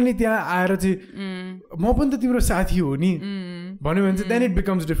सडनली त्यहाँ आएर चाहिँ म पनि त तिम्रो साथी हो नि भन्यो भने चाहिँ then it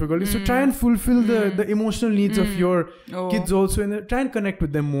becomes difficult so try and fulfil the emotional needs of your kids also and try and connect with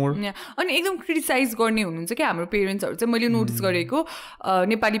them more अनि एकदम क्रिटिसाइज गर्ने हुनुहुन्छ क्या हाम्रो पेरेन्ट्सहरू चाहिँ मैले नोटिस गरेको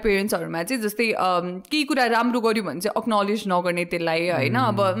नेपाली पेरेन्ट्सहरूमा चाहिँ जस्तै केही कुरा राम्रो गर्यो भने चाहिँ अक्नोलेज नगर्ने त्यसलाई होइन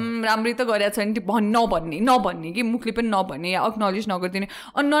अब राम्रै त गरेको छ नि नभन्ने कि मुखले पनि नभन्ने या अक्नोलेज नगरिदिने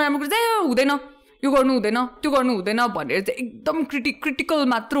अनि नराम्रो कुरा चाहिँ हुँदैन यो गर्नु हुँदैन त्यो गर्नु हुँदैन भनेर चाहिँ एकदम क्रिटिकल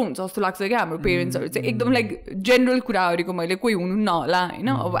मात्र हुन्छ जस्तो लाग्छ क्या हाम्रो पेरेन्ट्सहरू चाहिँ एकदम लाइक जेनरल कुराहरूको मैले कोही हुनुहुन्न होला होइन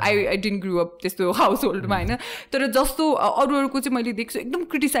अब आई डिन्ट ग्रु अप त्यस्तो हाउस होल्डमा होइन तर जस्तो अरूहरूको चाहिँ मैले देख्छु एकदम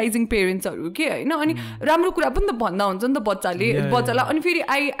क्रिटिसाइजिङ पेरेन्ट्सहरू के होइन अनि राम्रो कुरा पनि त भन्दा हुन्छ नि त बच्चालाई अनि फेरि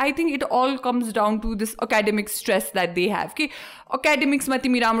I think it all comes down to this academic stress that they have कि एकाडेमिक्समा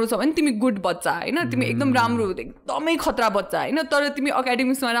तिमी राम्रो छ भने तिमी गुड बच्चा होइन तिमी एकदम राम्रो एकदमै खतरा बच्चा होइन तर तिमी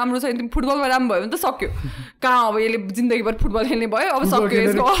एकाडेमिक्समा राम्रो छ भने तिमी फुटबलमा राम्रो भयो भने त सक्यो कहाँ अब यसले जिन्दगीभर फुटबल खेल्ने भयो अब सक्यो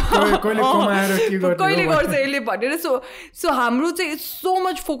यसको कहिले गर्छ यसले भनेर सो हाम्रो चाहिँ so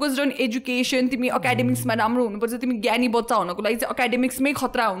much focused on education तिमी एकाडेमिक्समा राम्रो हुनुपर्छ तिमी ज्ञानी बच्चा हुनको लागि चाहिँ एकाडेमिक्समै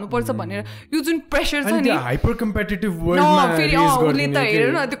खतरा हुनुपर्छ भनेर यो जुन प्रेसर छ नि हाइपर कम्पिटिटिभ वर्ल्डमा फेरि उसले त हेर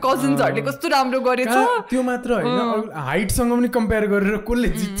न त्यो कजन्सहरूले कस्तो राम्रो गरेछ त्यो मात्र होइन हाइटसँग पनि कम्पेयर गरेर कसले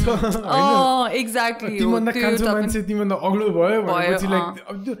जित्छ एक्ज्याक्टली तिमीभन्दा कान्छो मान्छे तिमीभन्दा अग्लो भयो भनेपछि लाइक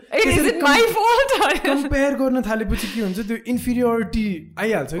कम्पेयर गर्न थालेपछि के हुन्छ त्यो इन्फिरियोरिटी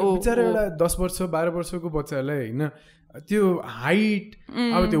आइहाल्छ बिचारा एउटा 10 वर्ष 12 वर्षको बच्चालाई होइन त्यो हाइट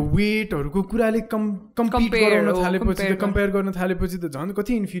अब त्यो वेटहरूको कुराले कम्पिट गराउन थालेपछि कम्पेयर गर्न थालेपछि त झन्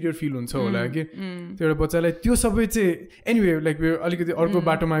कति इन्फिरियर फिल हुन्छ होला कि त्यो एउटा बच्चालाई त्यो सबै चाहिँ एनिवे लाइक अलिकति अर्को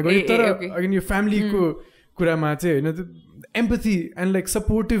बाटोमा गयो तर अगेन यो फ्यामिलीको कुरामा चाहिँ होइन empathy and like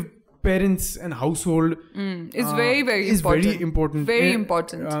supportive parents and household is very important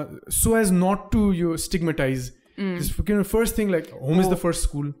so as not to stigmatize first thing like home is the first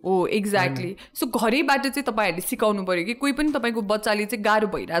school exactly so घरैबाट चाहिँ तपाईहरुले सिकाउनु पर्यो कि कोही पनि तपाईको बच्चाले चाहिँ गाह्रो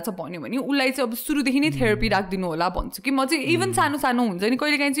भइराछ भन्यो भने उलाई चाहिँ अब सुरुदेखि नै थेरापी राख्दिनु होला भन्छु कि म चाहिँ इभन सानो हुन्छ नि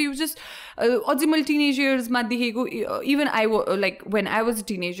कहिलेकाहीँ चाहिँ यु जस्ट अझै मैले टिनेज इयर्समा देखेको even like when I was a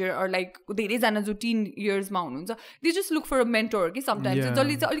teenager or like धेरैजना जो टिन इयर्समा हुनुहुन्छ they just look for a mentor कि समटाइम्स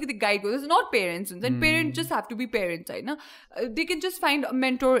जसले चाहिँ अलिकति गाइड गर्छ नट पेरेन्ट्स हुन्छ नि parent just have to be parents होइन they can just find a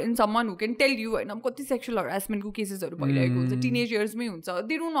mentor in someone who can tell you होइन कति सेक्सुअल हरासमेन्टको केसेसहरू भइरहेको हुन्छ टिनेज इयर्समै हुन्छ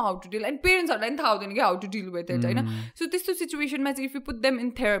they don't know how to deal and पेरेन्ट्सहरूलाई पनि थाहा हुँदैन कि how to deal with it होइन सो त्यस्तो सिचुएसनमा चाहिँ if you put them in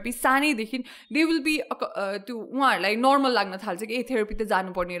therapy सानैदेखि दे विल बी त्यो उहाँहरूलाई नर्मल लाग्न थाल्छ कि ए थेरापी त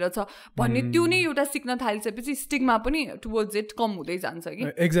जानुपर्ने रहेछ भन्ने त्यो नै एउटा सिक्न थालिसकेपछि स्टिग्मा पनि टुवर्ड्स इट कम हुँदै जान्छ कि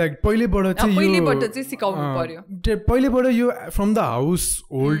एक्ज्याक्ट पहिलेबाट चाहिँ सिकाउनु पर्यो पहिलेबाट यो फ्रम द हाउस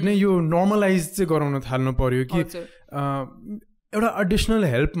होल्ड नै यो नर्मलाइज चाहिँ गराउन थाल्नु पर्यो कि एउटा एडिसनल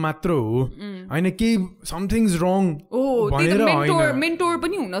हेल्प मात्र हो होइन केही समथिङ्स रङ भनेर मेन्टोर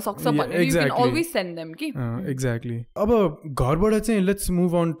पनि हुन सक्छ भनेर you can always send them कि एक्ज्याक्टली अब घरबाट चाहिँ let's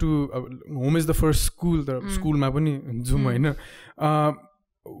move on to home is the first school त स्कुलमा पनि जाउँ होइन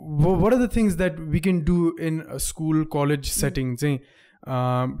what are the things that we can do in a school college setting चाहिँ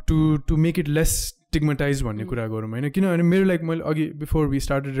to make it less stigmatized भन्ने कुरा गरौँ होइन किनभने मेरो लाइक मैले अघि बिफोर वी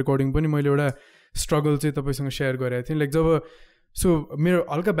स्टार्टेड रेकर्डिङ पनि मैले एउटा स्ट्रगल चाहिँ तपाईँसँग सेयर गरेको थिएँ लाइक जब सो मेरो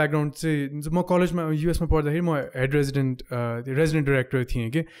हल्का ब्याकग्राउन्ड चाहिँ म कलेजमा युएसमा पढ्दाखेरि म हेड रेजिडेन्ट डिरेक्टर थिएँ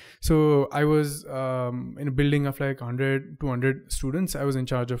कि so I was in a building of like 100-200 students I was in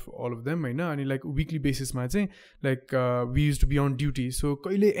charge of all of them होइन अनि लाइक विकली बेसिसमा चाहिँ like we use to be on duty so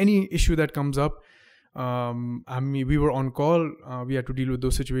कहिले any issue that comes up we were on call, we had to deal with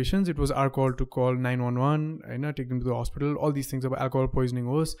those situations. It was our call to call 911, take them to the hospital, all these things about alcohol poisoning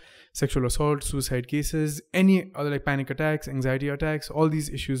was, sexual assault, suicide cases, any other like panic attacks, anxiety attacks, all these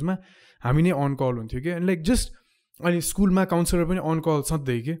issues ma हामी नै on call हुन्थ्यो के. And like just अनि स्कुलमा counsellor पनि on call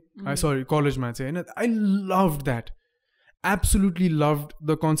सधैँ के, sorry कलेजमा चाहिँ हैन. I loved that. Absolutely loved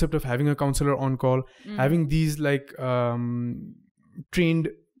the concept of having a counselor on call, having these like trained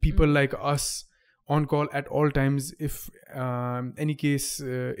people like us on call at all times if in any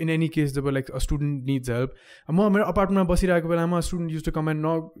case there were like a student needs help. म मेरो अपार्टमेन्टमा बसिरहेको बेलामा a student used to come and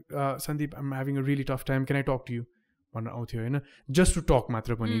knock, Sandeep, I'm having a really tough time, can I talk to you भनेर आउँथ्यो हैन, just to talk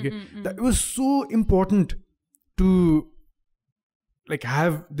मात्र पनि के. That was so important to like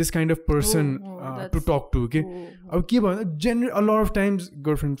have this kind of person to talk to के. अब के भन्दा a lot of times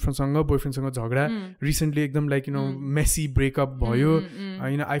girlfriendसँग boyfriendसँग झगडा, recently एकदम like you know messy breakup भयो,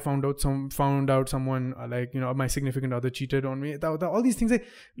 you know I found out someone like you know my significant other cheated on me, all these things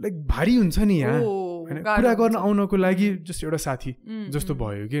like भारी हुन्छ नि यहाँ हैन, कुरा गर्न आउनको लागि just एउटा साथी जस्तो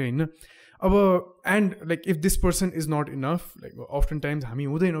भयो के हैन. अब and like if this person is not enough, like oftentimes हामी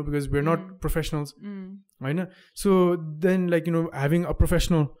हुँदैन because we're not professionals हैन. So then like you know having a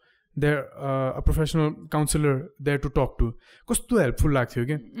professional there, a professional counselor there to talk to कस्तो helpful लाग्थ्यो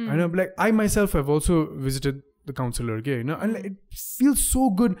के हैन. Like I myself have also visited the counselor के हैन, and it feels so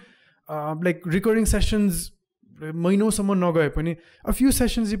good, like recurring sessions महिनौसम्म नगए पनि a few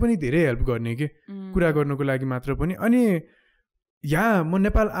sessions पनि धेरै help गर्ने के कुरा गर्नको लागि मात्र पनि. अनि yeah, म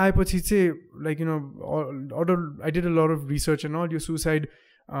नेपाल आएपछि चाहिँ like you know I did a lot of research and all, यो suicide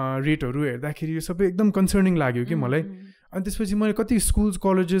रेटहरू हेर्दाखेरि यो सबै एकदम कन्सर्निङ लाग्यो कि मलाई. अनि त्यसपछि मैले कति स्कुल्स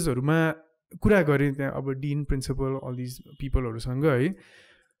कलेजेसहरूमा कुरा गरेँ त्यहाँ अब डिन प्रिन्सिपल अल दिज पिपलहरूसँग है.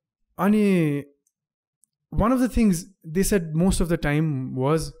 अनि one of the things they said most of the time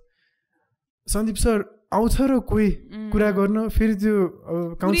was, Sandeep sir आउँछ र कोही कुरा गर्न, फेरि त्यो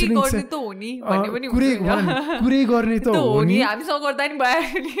काउन्सिलिङ कुरै गर्ने त हो नि,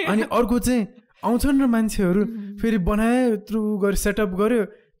 अनि अर्को चाहिँ आउँछन् र मान्छेहरू फेरि बनायो यत्रो गरे सेटअप गर्यो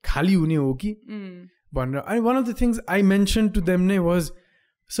खाली हुने हो कि भनेर. अनि one of the things I mention to them नै वाज,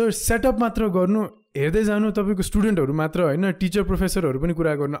 सर सेटअप मात्र गर्नु, हेर्दै जानु, तपाईँको स्टुडेन्टहरू मात्र होइन टिचर प्रोफेसरहरू पनि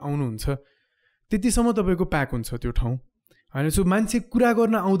कुरा गर्न आउनुहुन्छ, त्यतिसम्म तपाईँको प्याक हुन्छ त्यो ठाउँ होइन. सो मान्छे कुरा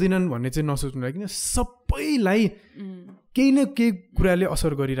गर्न आउँदैनन् भन्ने चाहिँ नसोच्नु लागि, किन सबैलाई केही न केही कुराले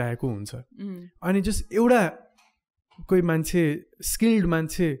असर गरिरहेको हुन्छ. अनि जस्ट एउटा कोही मान्छे स्किल्ड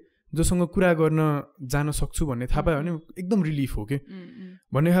मान्छे जोसँग कुरा गर्न जान सक्छु भन्ने थाहा पायो भने एकदम रिलिफ हो कि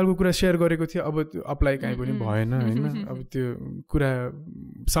भन्ने खालको कुरा सेयर गरेको थियो. अब त्यो अप्लाई काहीँ पनि भएन होइन, अब त्यो कुरा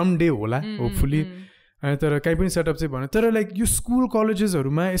सम डे होला होपफुली, तर काहीँ पनि सेटअप चाहिँ भएन. तर लाइक यो स्कुल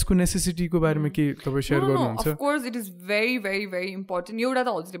कलेजेसहरूमा यसको नेसेसिटीको बारेमा के तपाईँ सेयर गर्नुहुन्छ? Of course it is very very very important. एउटा त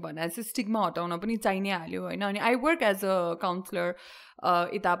हजुरले भने जस्तो स्टिग्मा हटाउन पनि चाहिने हाल्यो होइन. अनि I work as a counsellor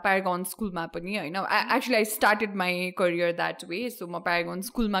यता प्यारागन स्कुलमा पनि होइन. Actually I started my career that way. So म प्यारागन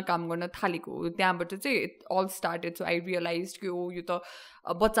स्कुलमा काम गर्न थालेको हो, त्यहाँबाट चाहिँ it all started. So I realise कि हो यो त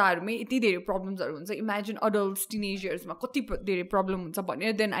बच्चाहरूमै यति धेरै प्रब्लम्सहरू हुन्छ, इमेजिन अडल्ट्स टिनेजर्समा कति धेरै प्रब्लम हुन्छ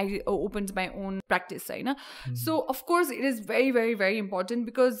भनेर then I opened my own practice होइन. So of course it is very very very important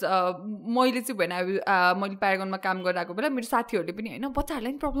because मैले चाहिँ मैले प्यारागनमा काम गरिरहेको बेला मेरो साथीहरूले पनि होइन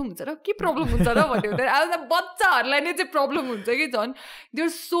बच्चाहरूलाई पनि प्रब्लम हुन्छ र के प्रब्लम हुन्छ र भन्यो भने अब बच्चाहरूलाई नै चाहिँ प्रब्लम हुन्छ कि झन् दे आर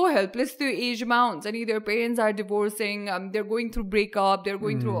सो हेल्पलेस त्यो एजमा हुन्छ नि. There parents are डिभोर्सिङ, they are going through breakup, they are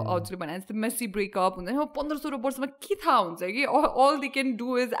going through हजुरले भने जस्तो मेसी ब्रेकअप हुन्छ नि. 15-16 वर्षमा के थाहा हुन्छ कि all they can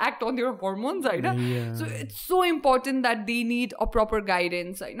do is act on their hormones होइन. So it's so important that they need a proper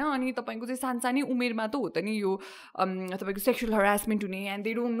guidance होइन. अनि तपाईँको चाहिँ सानसानै उमेरमा त हो त नि यो तपाईँको सेक्सुअल हरासमेन्ट हुने, and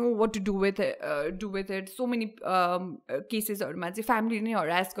they don't know what to do with it. So many केसेसहरूमा चाहिँ फ्यामिली नै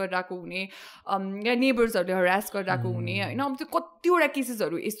हरास गरिरहेको हुने या नेबर्सहरूले हरास गरिरहेको हुने होइन. अब त्यो कतिवटा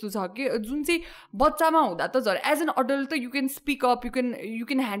केसेसहरू यस्तो छ कि जुन चाहिँ बच्चामा हुँदा त झन् एज एन अडल्ट त you can speak up, you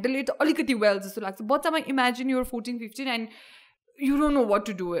can handle it अलिकति वेल जस्तो लाग्छ. बच्चामा imagine your 14-15 and you don't know what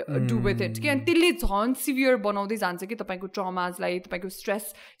to do with it. कि अनि त्यसले झन् सिभियर बनाउँदै जान्छ कि तपाईँको ट्रमाजलाई, तपाईँको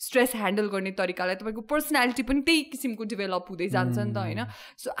स्ट्रेस ह्यान्डल गर्ने तरिकालाई, तपाईँको पर्सनालिटी पनि त्यही किसिमको डेभलप हुँदै जान्छ नि त होइन.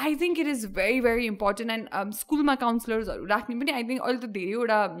 So I think it is very very important. And स्कुलमा काउन्सलर्सहरू राख्ने पनि आई थिङ्क अहिले त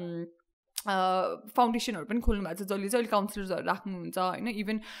धेरैवटा फाउन्डेसनहरू पनि खोल्नु भएको छ जसले चाहिँ अहिले काउन्सलर्सहरू राख्नुहुन्छ होइन.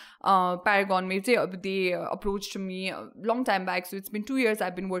 इभन प्यारागनमै चाहिँ अब they approach to me long time back. So it's been 2 years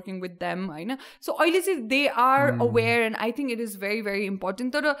I've been working with them होइन. सो अहिले चाहिँ they are aware and I think it is very very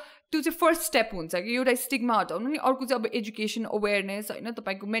important. तर त्यो चाहिँ फर्स्ट स्टेप हुन्छ कि एउटा स्टिग्मा हटाउनु नि अर्को चाहिँ अब एजुकेसन अवेरनेस होइन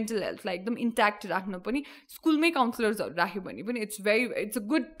तपाईँको मेन्टल हेल्थलाई एकदम इन्ट्याक्ट राख्न पनि स्कुलमै काउन्सिलर्सहरू राख्यो भने पनि इट्स अ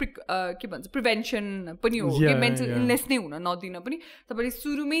गुड के भन्छ प्रिभेन्सन पनि हो कि मेन्टल इलनेस नै हुन नदिन पनि तपाईँले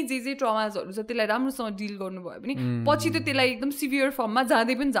सुरुमै जे ट्रमाजहरू छ त्यसलाई राम्रोसँग डिल गर्नुभयो भने पछि त त्यसलाई एकदम सिभियर फर्ममा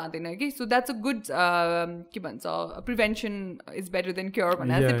जाँदै पनि जाँदैन कि सो द्याट्स अ गुड के भन्छ prevention is better than cure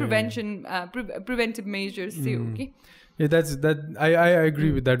भनेर चाहिँ प्रिभेन्टिभ मेजर्स चाहिँ हो कि Yeah, I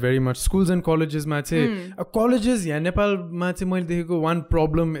agree with that very much. Schools and colleges ma chai colleges yeah Nepal ma chai मैले देखेको one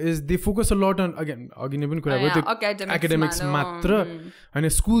problem is they focus a lot on again ne pani kura bhayo academics matra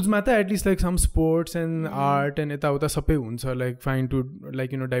and schools ma ta at least like some sports and art and eta uta sabai huncha like fine to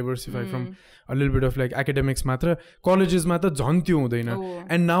like diversify from a little bit of like academics matra colleges ma ta jhan tyo hudaina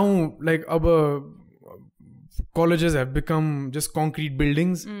and now like aba colleges have become just concrete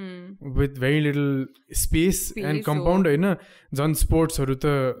buildings with very little space and compound होइन झन् स्पोर्ट्सहरू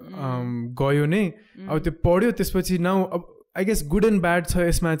त गयो नै अब त्यो पढ्यो त्यसपछि नाउ अब I guess good and bad छ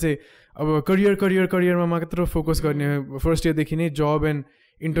यसमा चाहिँ अब करियरमा मात्र फोकस गर्ने फर्स्ट इयरदेखि नै जब एन्ड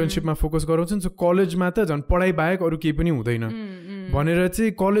इन्टर्नसिपमा फोकस गराउँछ नि सो कलेजमा त झन् पढाइ बाहेक अरू केही पनि हुँदैन भनेर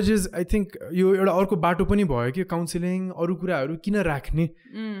चाहिँ कलेजेस आई थिङ्क यो एउटा अर्को बाटो पनि भयो कि काउन्सिलिङ अरू कुराहरू किन राख्ने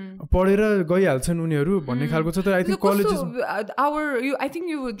पढेर गइहाल्छन् उनीहरू भन्ने खालको छ तर I think colleges I think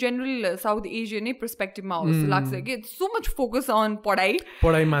यो जेनरल साउथ एसियनै पर्सपेक्टिभमा हो जस्तो लाग्छ कि सो मच फोकस अन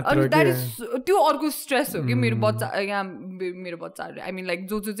पढाइ मात्र त्यो अर्को स्ट्रेस हो कि मेरो बच्चाहरू आई मिन लाइक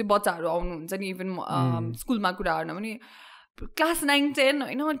जो चाहिँ बच्चाहरू आउनुहुन्छ नि इभन स्कुलमा कुरा गर्न पनि क्लास 9-10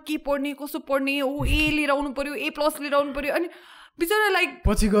 होइन के पढ्ने कसो पढ्ने ओ ए लिएर आउनु पर्यो A+ लिएर आउनु पर्यो अनि बिचारा लाइक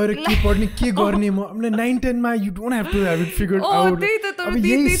पछि गएर के पढ्ने के गर्ने म 9-10 मा you don't have to have it figured out त्यही त तर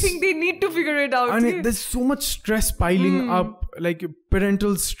they think they need to figure it out and there's so much stress piling up like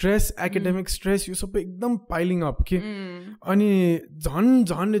parental stress academic stress यो सबै एकदम piling up के अनि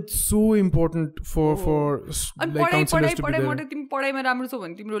झन् it's so important for like counselors to be there अनि तिमी पढाइमा राम्रो छौ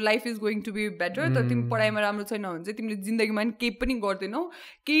भने तिम्रो life is going to be better तर तिमी पढाइमा राम्रो छैन भने चाहिँ तिमीले जिन्दगीमा केही पनि गर्दैनौ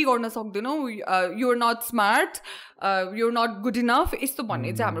केही गर्न सक्दैनौ you are not smart you are not good enough यस्तो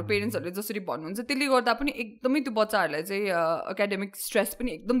भन्ने चाहिँ हाम्रो पेरेन्ट्सहरूले जसरी भन्नुहुन्छ त्यसले गर्दा पनि एकदमै त्यो बच्चाहरूलाई चाहिँ एकाडेमिक स्ट्रेस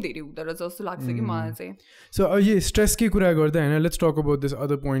पनि एकदम धेरै हुँदो रहेछ जस्तो लाग्छ कि मलाई चाहिँ सो यो स्ट्रेसकै कुरा गर्दा होइन let's talk about this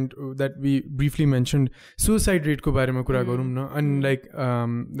other point that we briefly mentioned suicide रेटको बारेमा कुरा गरौँ न अनि like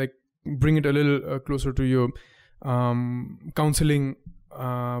bring it a little closure to यो काउन्सिलिङ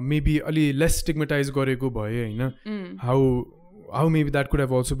मेबी अलि लेस स्टिग्मेटाइज गरेको भए होइन how maybe that could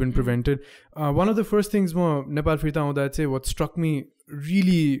have also been prevented. One of the first things Nepal फिर्ता आउँदा चाहिँ what struck me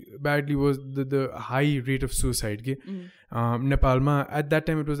really badly was the high rate of suicide के नेपालमा at that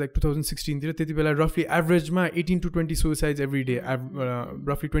time it was like 2016 तिर त्यति बेला roughly average मा 18 to 20 suicides every day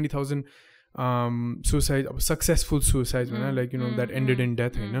roughly 20,000 suicide successful suicides like that ended in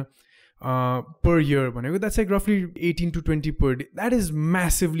death होइन per year भनेको that's like roughly 18 to 20 per day that is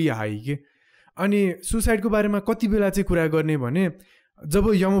massively high के अनि सुसाइडको बारेमा कति बेला चाहिँ कुरा गर्ने भने जब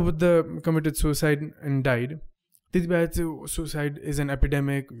यमबुद्ध कमिटेड सुसाइड एन्ड डाइड त्यति बेला चाहिँ suicide is an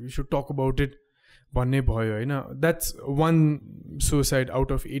epidemic you should talk about it भन्ने भयो होइन that's one suicide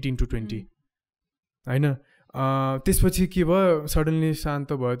out of 18 to 20 होइन त्यसपछि के भयो सडनली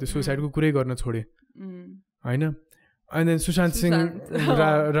शान्त भयो त्यो सुसाइडको कुरै गर्न छोडे होइन And then Sushant Singh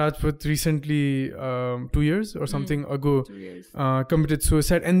Rajput recently 2 years or something ago committed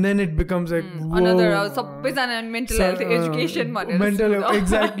suicide and then it becomes like another mental health education mental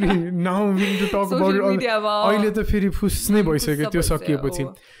exactly now we need to talk about it अहिले त फेरि फुस्नै भइसक्यो त्यो सकिएपछि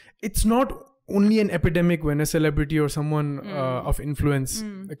it's not only an epidemic when a celebrity or someone of influence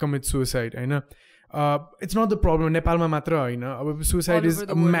commits suicide होइन it's not the problem Nepalमा मात्र होइन अब suicide is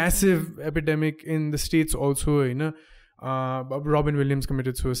a massive epidemic in the states also होइन Robin Williams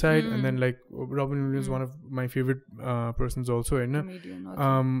committed suicide and then like Robin Williams one of my favorite persons also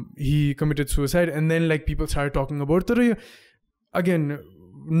he committed suicide and then like people started talking about it again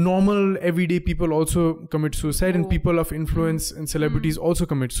normal everyday people also commit suicide and people of influence and celebrities also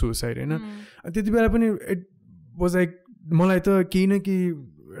commit suicide होइन त्यति बेला पनि it was like मलाई त केही न केही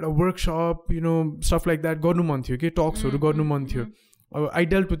एउटा वर्कसप stuff like that गर्नु मन थियो कि टक्सहरू गर्नु मन थियो I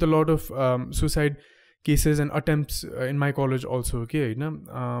dealt with a lot of suicide cases and attempts in my college also okay होइन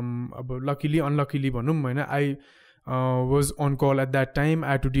अब luckily unluckily भनौँ होइन I was on call at that time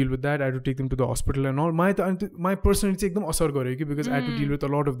I had to deal with that I had to take them to the hospital and all my personally चाहिँ एकदम असर गर्यो कि because I had to deal with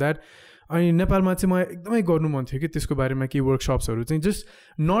a lot of that अनि नेपालमा चाहिँ म एकदमै गर्नु मन थियो कि त्यसको बारेमा केही वर्कसप्सहरू चाहिँ just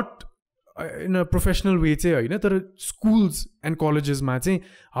not in a professional way चाहिँ होइन तर schools and collegesमा चाहिँ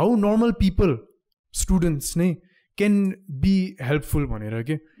how normal people students नै can be helpful भनेर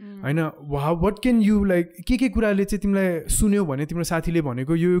के हैन what can you like के कुराले चाहिँ तिमीलाई सुन्यो भने तिम्रो साथीले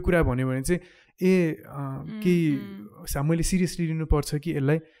भनेको यो कुरा भन्यो भने चाहिँ के मैले सिरियसली लिनुपर्छ कि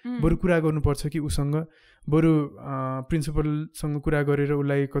यसलाई बरु कुरा गर्नुपर्छ कि उसँग बरु प्रिन्सिपलसँग कुरा गरेर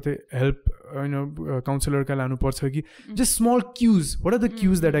उसलाई कतै हेल्प हैन काउन्सिलरका लानुपर्छ कि just small क्युज what are the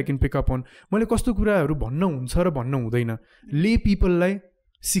क्युज that I can pick up on मैले कस्तो कुराहरू भन्न हुन्छ र भन्न हुँदैन ले पिपललाई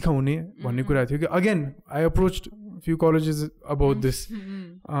सिकाउने भन्ने कुरा थियो कि again I approached few colleges about this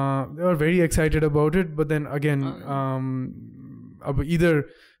they were very excited about it but then again अब either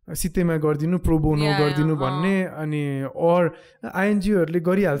सितेमा गर्दिनु प्रो बोनो गर्दिनु भन्ने अनि और आइएनजीहरूले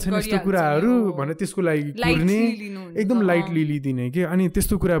गरिहाल्छ नि यस्तो कुराहरू भने त्यसको लागि कुर्ने एकदम लाइटली लिदिने के अनि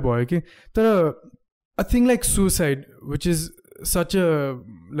त्यस्तो कुरा भयो कि तर a thing like suicide which is such a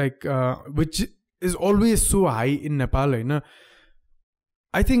like which is always so high in Nepal हैन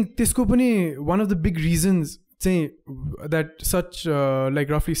I think त्यसको पनि one of the big reasons चाहिँ that such like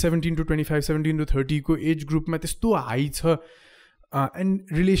roughly 17 to 25 17 to 30 को एज ग्रुपमा त्यस्तो हाई छ and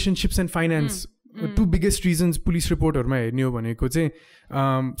relationships and finance two biggest reasons police रिपोर्टहरुमा हेर्ने हो भनेको चाहिँ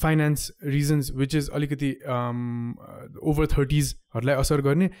finance reasons which is अलिकति over 30s हरुलाई असर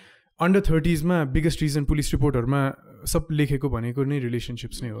गर्ने under 30s मा biggest reason police रिपोर्टहरुमा सब लेखेको भनेको नै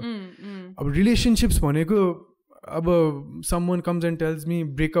relationships नै हो अब relationships भनेको अब someone comes and tells me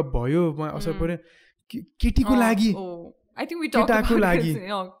breakup भयो म असर पर्यो केटीको लागि केटाको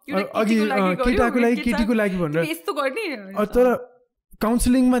लागि केटीको लागि भनेर तर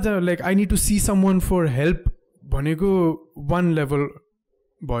काउन्सिलिङमा चाहिँ like I need to see someone for help भनेको वान लेभल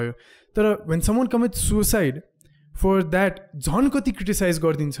भयो तर when someone commit suicide for that झन् कति क्रिटिसाइज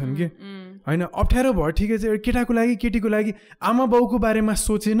गरिदिन्छन् कि होइन अप्ठ्यारो भयो ठिकै छ केटाको लागि केटीको लागि आमा बाउको बारेमा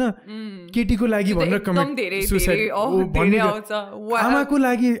सोचेन केटीको लागि भनेर कमेन्ट सुसाइड आमाको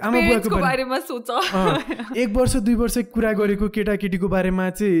लागि आमा बुवाको बारेमा सोच 1 वर्ष 2 वर्ष कुरा गरेको केटा केटीको बारेमा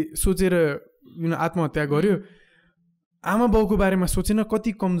चाहिँ सोचेर आत्महत्या गर्यो आमा बाउको बारेमा सोचेन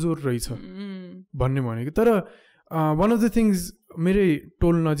कति कमजोर रहेछ भन्ने भनेको तर वान अफ द थिङ्स मेरै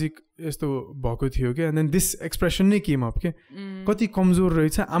टोल नजिक यस्तो भएको थियो क्या एन्ड देन दिस एक्सप्रेसन नै केम अप के कति कमजोर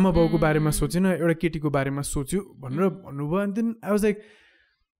रहेछ आमा बाउको बारेमा सोचेन एउटा केटीको बारेमा सोच्यो भनेर भन्नुभयो and then I was like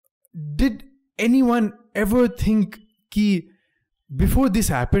did any one ever think कि बिफोर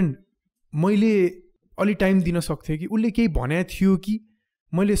दिस ह्यापन मैले अलि टाइम दिन सक्थेँ कि उसले केही भनेको थियो कि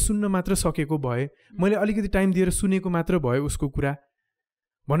मैले सुन्न मात्र सकेको भए मैले अलिकति टाइम दिएर सुनेको मात्र भए उसको कुरा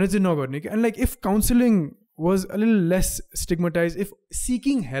भनेर चाहिँ नगर्ने कि and like if counselling was a little less stigmatized if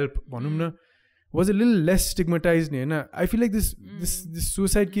seeking help bhanum na was a little less stigmatized ni na I feel like this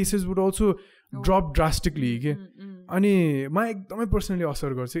suicide cases would also drop drastically ke ani ma ekdamai personally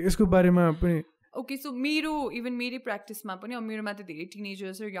asar garcha यसको बारेमा पनि okay so मेरो even मेरै प्र्याक्टिसमा पनि अब मेरोमा त धेरै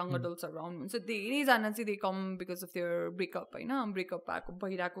टिनेजर्स र यङ एडल्ट्स अराउन्ड हुन्छ धेरैजना चाहिँ they com because of there breakup होइन ब्रेकअप भएको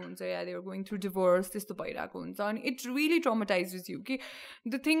भइरहेको हुन्छ या they are going through divorce त्यस्तो भइरहेको हुन्छ अनि इट रियली ट्रमाटाइजेस यु कि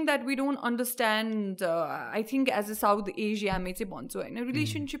the thing that we don't understand I think as a south एसियामै चाहिँ भन्छु होइन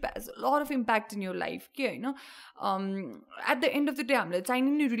relationship has a lot of impact in your life के होइन at the and of the day हामीलाई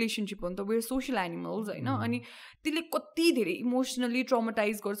चाहिने नै रिलेसनसिप हो नि त वेयर सोसियल एनिमल्स होइन अनि त्यसले कति धेरै इमोसनली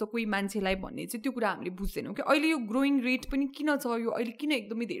ट्रमाटाइज गर्छ कोही मान्छेलाई भन्ने चाहिँ त्यो कुरा हामीले बुझ्दैनौँ कि अहिले यो ग्रोइङ रेट पनि किन छ यो अहिले किन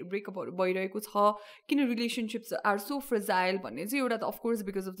एकदमै धेरै ब्रेकअपहरू भइरहेको छ किन रिलेसनसिप्स आर सो फ्रेजाइल भन्ने चाहिँ एउटा त of course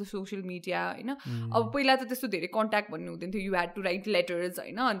because of the social media होइन अब पहिला त त्यस्तो धेरै कन्ट्याक्ट भन्ने हुँदैन थियो you had to write letters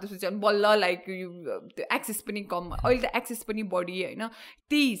होइन अनि त्यसपछि अनि बल्ल लाइक यो त्यो एक्सेस पनि कम अहिले त एक्सेस पनि बढी होइन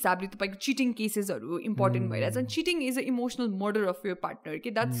त्यही हिसाबले तपाईँको चिटिङ केसेसहरू इम्पोर्टेन्ट भइरहेछ अनि cheating is a emotional murder of your partner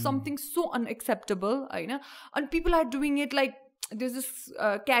कि द्याट्स समथिङ सो अनएक्सेप्टेबल होइन अनि people are doing it like there's this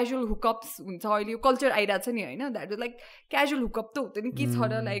casual hookups huncha अहिले यो कल्चर आइरहेछ नि होइन that is like casual hookup त हुँदैन के छ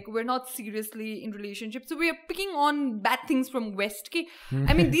र like we're not seriously in relationship so we are picking on bad things from west ki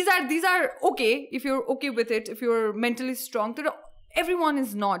I mean these are okay if you're okay with it if you're mentally strong तर everyone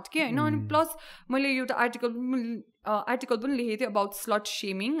is not के होइन अनि plus मैले एउटा article पनि लेखेको थिएँ about slot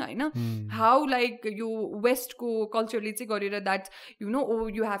shaming होइन हाउ लाइक यो वेस्टको कल्चरले चाहिँ गरेर that you know oh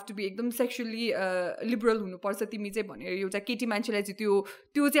you have to be एकदम सेक्सुअली लिबरल हुनुपर्छ तिमी चाहिँ भनेर एउटा केटी मान्छेलाई चाहिँ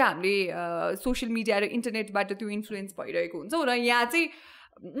त्यो चाहिँ हामीले सोसियल मिडिया र इन्टरनेटबाट त्यो इन्फ्लुएन्स भइरहेको हुन्छ र यहाँ चाहिँ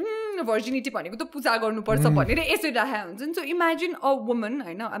भर्जिनिटी भनेको त पूजा गर्नुपर्छ भनेर यसरी राखेको हुन्छ नि सो इमेजिन अ वुमन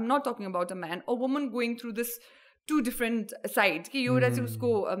होइन आइ am not talking about a man a woman going through this to different side कि एउटा चाहिँ उसको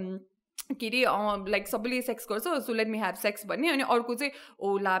के अरे लाइक सबैले सेक्स गर्छ so let me have sex भन्ने अनि अर्को चाहिँ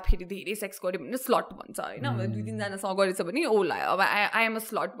ओ ला फेरि धेरै सेक्स गऱ्यो भने स्लट भन्छ होइन अब 2-3जनासँग गरेछ भने ओ ला अब आई एम अ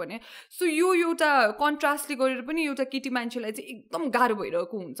स्लट भने सो यो एउटा कन्ट्रास्टले गरेर पनि एउटा केटी मान्छेलाई चाहिँ एकदम गाह्रो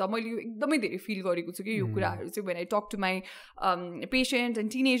भइरहेको हुन्छ मैले यो एकदमै धेरै फिल गरेको छु कि यो कुराहरू चाहिँ when I talk to my patient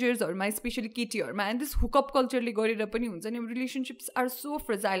and टिनेजर्सहरूमा specially केटीहरूमा and this hookup कल्चरले गरेर पनि हुन्छ नि relationships are so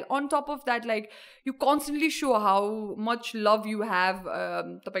fragile on top of that like you constantly so how much love you have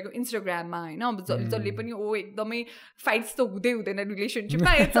तपाईँको इन्स्टाग्राममा होइन अब जसले पनि ओ एकदमै फाइट्स त हुँदैन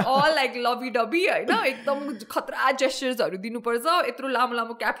रिलेसनसिपमा इट्स अल लाइक लभी डबी होइन एकदम खतरा जेस्चर्सहरू दिनुपर्छ यत्रो लामो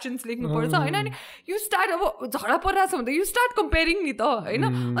लामो क्याप्सन्स लेख्नुपर्छ होइन अनि यु स्टार्ट अब झगडा परिरहेछ भने त यु स्टार्ट कम्पेयरिङ नि त होइन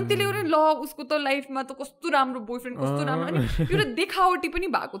अनि त्यसले गर्दा ल उसको त लाइफमा त कस्तो राम्रो बोयफ्रेन्ड कस्तो राम्रो अनि एउटा देखावटी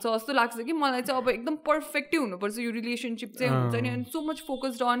पनि भएको छ जस्तो लाग्छ कि मलाई चाहिँ अब एकदम पर्फेक्टै हुनुपर्छ यो रिलेसनसिप चाहिँ हुन्छ नि अनि so much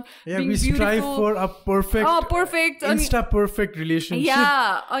focused on being beautiful perfect perfect relationship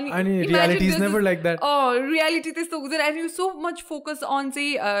and reality is never like that reality त्यस्तो हुँदैन and you so much focus on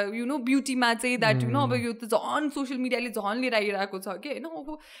चाहिँ you know beauty मा चाहिँ that you know अब यो त झन् सोसियल मिडियाले झन् लिएर आइरहेको छ कि होइन अब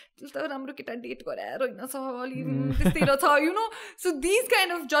त राम्रो केटा डेट गराएर होइन अलि त्यस्तै छ you know so these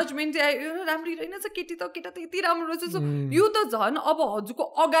kind of judgment राम्रै रहेनछ केटा त यति राम्रो रहेछ सो यो त झन् अब हजुरको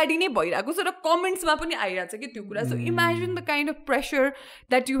अगाडि नै भइरहेको छ र कमेन्ट्समा पनि आइरहेछ कि त्यो कुरा so imagine the kind of pressure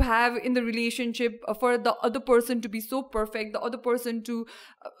that you have in the relationship for the other person to be so perfect, the other person to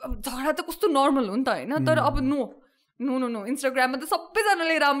झगडा त कस्तो नर्मल हो नि त होइन तर अब नो इन्स्टाग्राममा त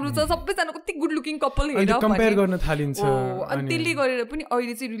सबैजनाले राम्रो छ सबैजना कति गुड लुकिङ कपल हेरेर कम्पेयर गर्न थालिन्छ अनि त्यसले गरेर पनि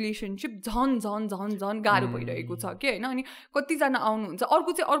अहिले चाहिँ रिलेसनसिप झन् गाह्रो भइरहेको छ कि होइन अनि कतिजना आउनुहुन्छ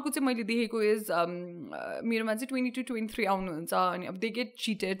अर्को चाहिँ मैले देखेको इज मेरोमा चाहिँ 22-23 आउनुहुन्छ अनि अब दे गेट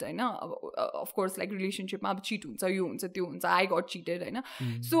चिटेड होइन अब अफकोर्स लाइक रिलेसनसिपमा अब चिट हुन्छ यो हुन्छ त्यो हुन्छ आई गट चिटेड होइन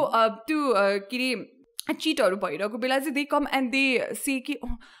सो त्यो के अरे चिटहरू भइरहेको बेला चाहिँ दे कम एन्ड दे से कि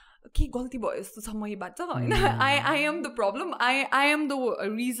के गल्ती भयो जस्तो छ मैबाट होइन I am the problem I am the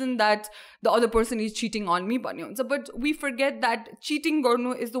reason that the other person is cheating on me भन्ने हुन्छ but we forget that cheating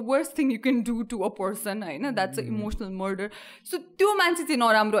गर्नु is the worst thing you can do to a person होइन that's a emotional murder so त्यो मान्छे चाहिँ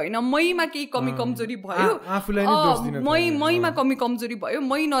नराम्रो होइन मैमा केही कमी कमजोरी भयो मैमा कमी कमजोरी भयो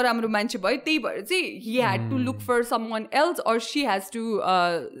मै नराम्रो मान्छे भयो त्यही भएर चाहिँ he had to look for some one else or she has to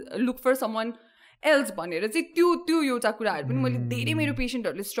look for some one else भनेर चाहिँ त्यो एउटा कुराहरू पनि मैले धेरै मेरो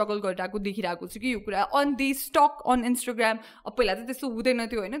पेसेन्टहरूले स्ट्रगल गरिरहेको देखिरहेको छु कि यो कुरा on they stock on Instagram अब पहिला चाहिँ त्यस्तो हुँदैन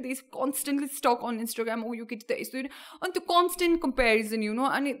थियो होइन they constantly stock on Instagram यो केटी त यस्तो अनि त्यो कन्सटेन्ट कम्पेरिजन यु नो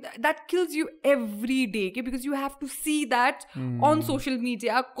अनि that kills you every day के because you have to see that on social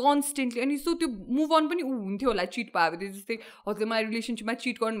media constantly अनि सो त्यो मुभ अन पनि हुन्थ्यो होला चिट भयो जस्तै हजुरले मलाई रिलेसनसिपमा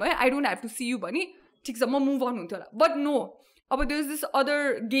चिट गर्नुभयो I don't have to see you भने ठिक छ म मुभ अन हुन्थ्यो होला बट नो अब there is this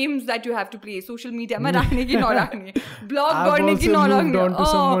other games that you have to play social मिडियामा राख्ने कि नराख्ने ब्लग गर्ने कि नराख्ने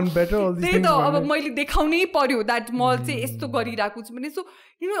त्यही त अब मैले देखाउनै पर्यो द्याट म चाहिँ यस्तो गरिरहेको छु भने so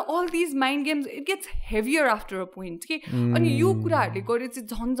you know all these mind games it gets heavier after a point कि अनि यो कुराहरूले गरेर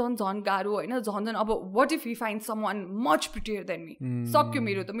चाहिँ झन् गाह्रो होइन झन् अब what if you find some one much prettier than me सक्यो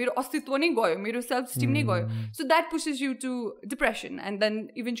मेरो अस्तित्व नै गयो मेरो सेल्फ स्टिम नै गयो so that पुसेस you to depression and then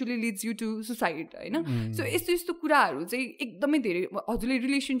eventually leads you to suicide होइन सो यस्तो कुराहरू चाहिँ एकदमै धेरै हजुरले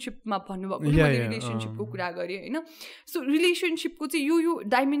रिलेसनसिपमा भन्नुभएको मैले रिलेसनसिपको कुरा गरेँ होइन सो रिलेसनसिपको चाहिँ यो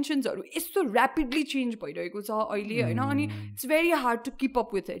डाइमेन्सन्सहरू यस्तो ऱ्यापिडली चेन्ज भइरहेको छ अहिले होइन अनि it's very hard to keep up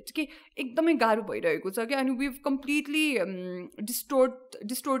with it कि एकदमै गाह्रो भइरहेको छ कि अनि वी कम्प्लिटली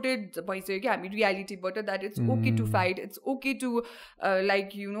डिस्टोर्टेड भइसक्यो कि हामी रियालिटीबाट that it's okay to fight it's okay to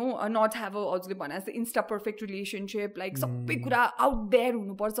like you know not have a हजुरले भने जस्तै इन्स्टा पर्फेक्ट रिलेसनसिप लाइक सबै कुरा आउट देयर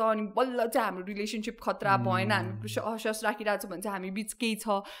हुनुपर्छ अनि बल्ल चाहिँ हाम्रो रिलेसनसिप खतरा भएन हामी हस राखिरहेको छ भने चाहिँ हामी बिच केही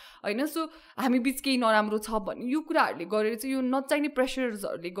छ होइन सो हामी बिच केही नराम्रो छ भन्ने यो कुराहरूले गरेर चाहिँ यो नचाहिने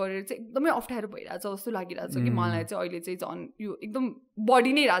प्रेसर्सहरूले गरेर चाहिँ एकदमै अप्ठ्यारो भइरहेछ जस्तो लागिरहेछ कि मलाई चाहिँ अहिले चाहिँ झन् यो एकदम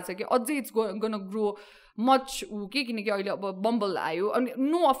बढी नै रहेछ कि अझै इट्स गोन ग्रो मच के किनकि अहिले अब बम्बल आयो अनि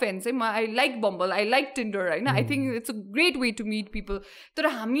नो अफेन्स है म I like bumble I like Tinder होइन I think it's a great way to meet people तर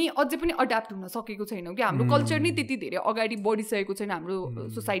हामी अझै पनि अड्याप्ट हुन सकेको छैनौँ कि हाम्रो कल्चर नै त्यति धेरै अगाडि बढिसकेको छैन हाम्रो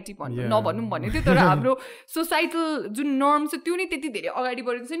सोसाइटी नभनौँ भने थियो तर हाम्रो सोसाइटल जुन नर्म छ त्यो नै त्यति धेरै अगाडि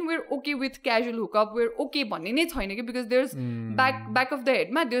बढेको छैन where okay with casual hookup where okay भन्ने नै छैन कि because there is back of the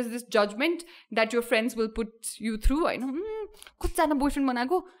हेडमा there is this judgement that your friends will put you through होइन कतिजना बोयफ्रेन्ड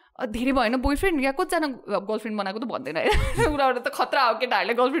बनाएको धेरै भएन बोयफ्रेन्ड या कतिजना गर्लफ्रेन्ड बनाएको त भन्दैन उनीहरू त खतरा हो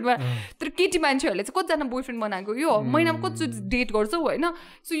केटाहरूले गर्लफ्रेन्ड बनाएको तर केटी मान्छेहरूले चाहिँ कतिजना बोयफ्रेन्ड बनाएको यो महिनामा कतिचोटि डेट गर्छौ होइन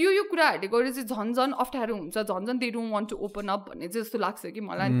सो यो कुराहरूले गरेर चाहिँ झन् अप्ठ्यारो हुन्छ झन् they don't want to open up भन्ने चाहिँ जस्तो लाग्छ कि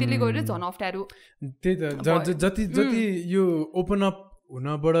मलाई त्यसले गरेर झन् अप्ठ्यारो त्यही त जति यो ओपन अप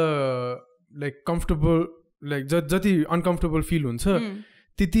हुनबाट लाइक कम्फर्टेबल लाइक जति अनकम्फर्टेबल फिल हुन्छ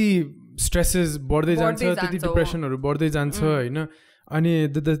त्यति स्ट्रेसेस बढ्दै जान्छ त्यति डिप्रेसनहरू बढ्दै जान्छ होइन अनि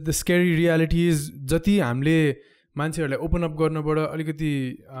द स्केरी रियालिटी इज जति हामीले मान्छेहरूलाई ओपन अप गर्नबाट अलिकति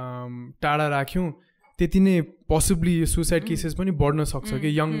टाढा राख्यौँ त्यति नै पोसिबली यो सुसाइड केसेस पनि बढ्न सक्छ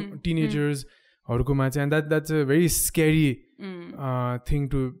कि यङ टिनेजर्सहरूकोमा चाहिँ that's a very scary thing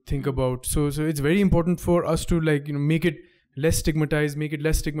to think about so it's very important for us to like you know make it lace stigmatise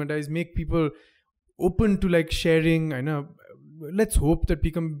make people open to like sharing होइन let's hope that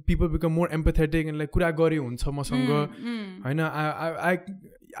people become more empathetic and like कुरा गरे हुन्छ मसँग होइन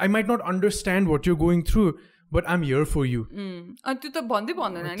I might not understand what your going through but I am here for you अनि त्यो त भन्दै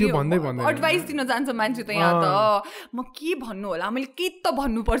भन्दैन एडभाइस दिन जान्छ मान्छे त यहाँ त म के भन्नु होला मैले के त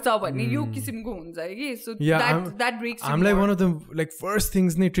भन्नुपर्छ भन्ने यो किसिमको हुन्छ कि सो द्याट ब्रेक्स हामीलाई one of the like first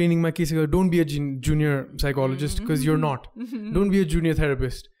things नै ट्रेनिङमा के छ don't be a junior psychologist because you're not don't be a junior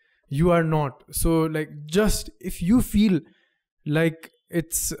therapist you are not so like just if you feel like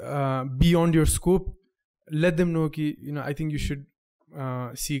it's beyond your scope, let them know ki you know I think you should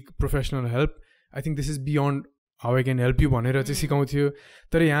seek professional help. I think this is beyond how I can help you भनेर चाहिँ सिकाउँथ्यो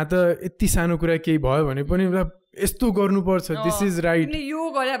तर यहाँ त यति सानो कुरा केही भयो भने पनि यस्तो गर्नुपर्छ दिस इज राइट यो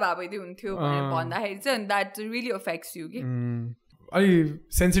गरे भए भइदियो हुन्थ्यो भन्दाखेरि चाहिँ द्याट रियली अफेक्ट्स यु कि अलि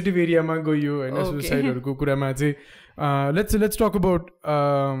सेन्सिटिभ एरियामा गयो होइन सुसाइडहरूको कुरामा चाहिँ लेट्स टक अबाउट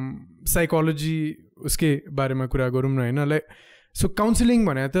साइकोलोजी उसकै बारेमा कुरा गरौँ न होइन लाइक सो काउन्सिलिङ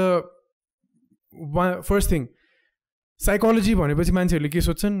भने त फर्स्ट थिङ साइकोलोजी भनेपछि मान्छेहरूले के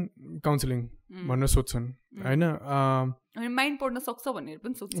सोध्छन् काउन्सिलिङ भन्न सोध्छन् होइन माइन्ड पढ्न सक्छ भनेर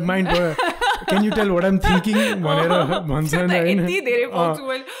पनि सोध्छ mind can you tail what I am thinking भनेर भन्छन् होइन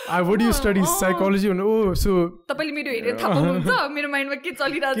वुड यु स्टडी साइकोलोजी भने ओ सो तपाईँले मेरो हेरेर थाहा पाउनुहुन्छ मेरो माइन्डमा के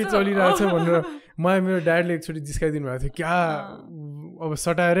चलिरहेछ भनेर मलाई मेरो ड्याडले एकचोटि जिस्काइदिनु भएको थियो क्या अब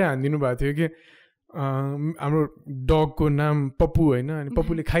सटाएरै हानिदिनु भएको थियो कि हाम्रो डगको नाम पप्पू होइन अनि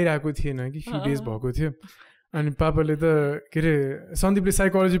पप्पूले खाइरहेको थिएन कि फ्यु डेज भएको थियो अनि पापाले त के अरे सन्दीपले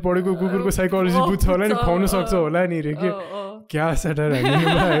साइकोलोजी पढेको कुकुरको साइकोलोजी बुझ्छ होला नि खुवाउन सक्छ होला नि रे के क्या सटाएर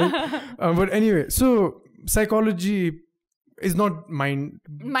हानिदिनु भयो है but anyway so psychology is not mind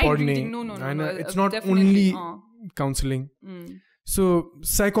पढ्ने होइन it's not only counselling so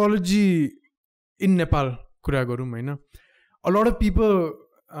psychology in Nepal कुरा गरौँ होइन a lot of people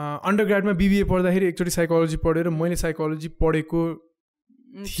अन्डरग्राडमा BBA पढ्दाखेरि एकचोटि साइकोलोजी पढेर मैले साइकोलोजी पढेको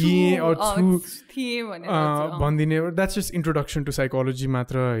थिएँ भनिदिने that's just introduction to psychology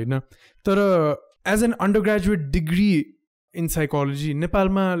मात्र होइन तर as an under graduate degree in psychology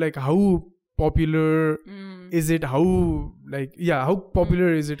नेपालमा like how popular is it how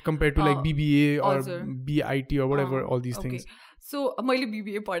popular is it compare to like BBA or BIT or what ever all this things so मैले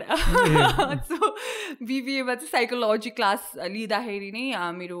BBA पढेँ so बिबिएमा चाहिँ psychology class लिँदाखेरि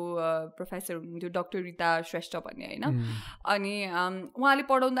नै मेरो professor हुनुहुन्थ्यो doctor Rita Shrestha भन्ने होइन अनि उहाँले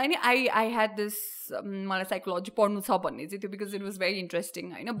पढाउँदा नि आई ह्याड दिस मलाई साइकोलोजी पढ्नु छ भन्ने चाहिँ त्यो because it was very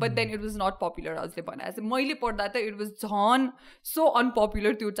interesting होइन but then it was not popular हजुरले भने चाहिँ मैले पढ्दा त इट वाज झन सो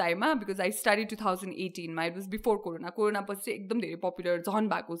अनपपुलर त्यो टाइममा because I study 2018मा it was before corona पछि चाहिँ एकदम धेरै पपुलर झन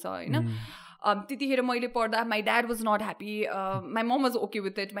भएको छ होइन त्यतिखेर मैले पढ्दा my dad was not happy my momo was okay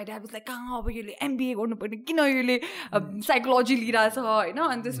with it my dad was like कहाँ अब यसले एमबिए गर्नुपर्ने किन यसले साइकोलोजी लिइरहेछ होइन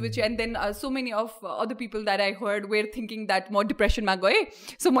अनि त्यसपछि and then so many of other people that I heard where thinking that म डिप्रेसनमा गएँ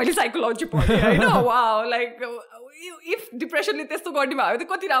सो मैले साइकोलोजी पढेँ होइन वाउ लाइक इफ डिप्रेसनले त्यस्तो गर्ने भयो त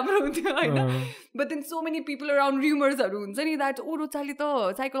कति राम्रो हुन्थ्यो होइन but then so many people around र्युमर्सहरू हुन्छ नि द्याट ओ रोचाले त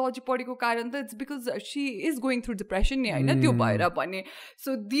साइकोलोजी पढेको कारण त it's because C is going through depression नि होइन त्यो भएर भन्ने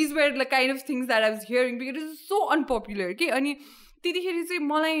so these where the kind of things that I was hearing because it is so unpopular कि अनि त्यतिखेर चाहिँ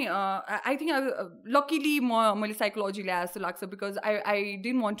मलाई आई थिङ्क लकिली मैले साइकोलोजी ल्याए जस्तो लाग्छ because I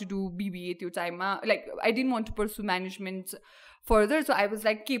didn't want to do BBA त्यो टाइममा like I didn't want to पर्सु management further so I was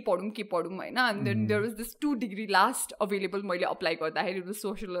like के पढौँ होइन and then there was this 2 degree last available मैले अप्लाई गर्दाखेरि इट वाज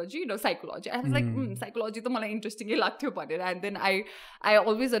सोसियोलोजी र psychology I was like psychology त मलाई इन्ट्रेस्टिङै लाग्थ्यो भनेर and then I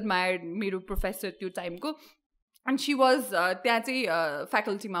always admired मेरो प्रोफेसर त्यो टाइमको एन्ड सी वाज त्यहाँ चाहिँ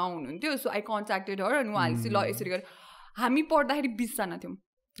फ्याकल्टीमा हुनुहुन्थ्यो सो आई कन्ट्याक्टेड हर अनि उहाँले चाहिँ ल यसरी गरेर हामी पढ्दाखेरि 20 जना थियौँ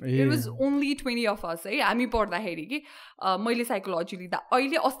it was only 20 of us है हामी पढ्दाखेरि कि मैले साइकोलोजी लिँदा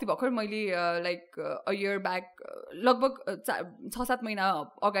अहिले अस्ति भर्खर मैले लाइक अ इयर ब्याक लगभग 6-7 महिना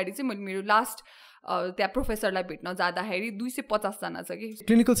अगाडि चाहिँ मैले मेरो लास्ट त्यहाँ प्रोफेसरलाई भेट्न जाँदाखेरि 250 जना छ कि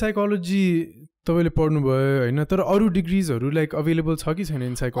क्लिनिकल साइकोलोजी तपाईँले पढ्नुभयो होइन तर अरू डिग्रिजहरू लाइक अभाइलेबल छ कि छैन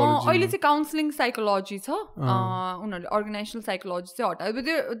इन साइकोलोजी अहिले चाहिँ काउन्सिलिङ साइकोलोजी छ उनीहरूले अर्गनाइजेसनल साइकोलोजी चाहिँ हटायो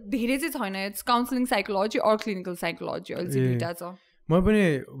त्यो धेरै चाहिँ छैन it's counselling psychology or clinical psychology अहिले चाहिँ दुईवटा छ म पनि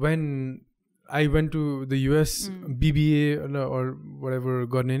when I went to the US BBA or what ever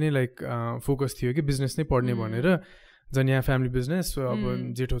गर्ने नै लाइक फोकस थियो कि बिजनेस नै पढ्ने भनेर झन् यहाँ फ्यामिली बिजनेस अब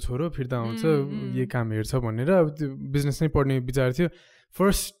जेठो छोरो फिर्ता आउँछ यही काम हेर्छ भनेर अब त्यो बिजनेस नै पढ्ने विचार थियो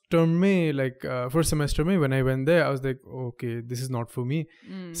first टर्ममै like first सेमेस्टरमै when I went there I was like okay this is not for me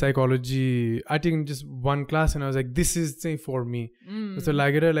psychology I took just one class and I was like this is for me so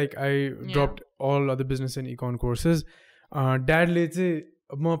लागेर like I dropped all other business and econ courses ड्याडले चाहिँ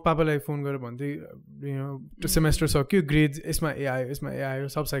म पापालाई phone गरेर भन्थेँ semester सक्यो grades यसमा ए आयो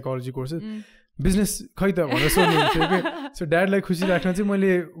सब psychology courses business खै त भनेर सोध्नुहुन्थ्यो कि सो ड्याडलाई खुसी राख्न चाहिँ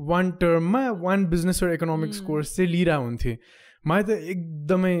मैले 1 टर्ममा 1 बिजनेस र इकोनोमिक्स कोर्स चाहिँ लिइरहेको हुन्थेँ मलाई त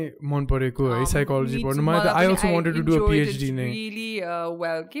एकदमै मन परेको है साइकोलोजी पढ्नु मलाई त I also wanted to do a PhD नै रियली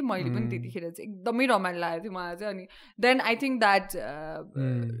वेल कि मैले पनि त्यतिखेर चाहिँ एकदमै रमाइलो लागेको थियो मलाई चाहिँ अनि then I think that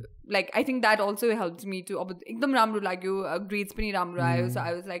like I think that also helps me to अब एकदम राम्रो लाग्यो ग्रेड्स पनि राम्रो आयो सो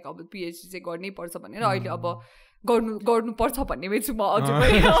आई वाज लाइक अब पिएचडी चाहिँ गर्नै पर्छ भनेर अहिले अब गर्नुपर्छ भन्ने छु म अझ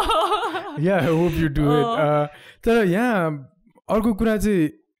पनि या I hope you do it तर यहाँ अर्को कुरा चाहिँ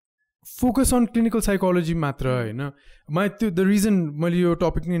फोकस अन क्लिनिकल साइकोलोजी मात्र होइन मलाई त्यो द रिजन मैले यो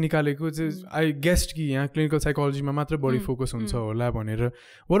टपिक नै निकालेको चाहिँ आई गेस्ट कि यहाँ क्लिनिकल साइकोलोजीमा मात्र बढी फोकस हुन्छ होला भनेर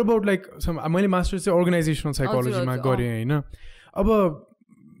वाट अबाउट लाइक मैले मास्टर चाहिँ अर्गनाइजेसनल साइकोलोजीमा गरेँ होइन अब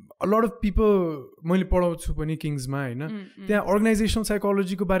a lot of people मैले पढाउँछु पनि किङ्समा होइन त्यहाँ अर्गनाइजेसनल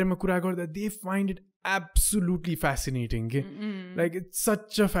साइकोलोजीको बारेमा कुरा गर्दा दे फाइन्ड इट एब्सोल्युटली फ्यासिनेटिङ के like it's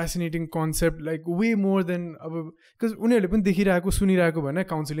such a फ्यासिनेटिङ concept like way more than अब बिकज उनीहरूले पनि देखिरहेको सुनिरहेको भएन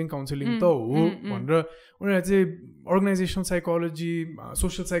काउन्सिलिङ त हो भनेर उनीहरूले चाहिँ अर्गनाइजेसनल साइकोलोजी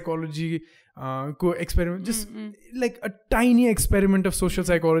सोसल साइकोलोजी को experiment just like a tiny experiment of social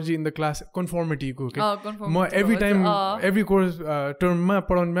psychology in the class कन्फर्मिटीको म every time every course टर्ममा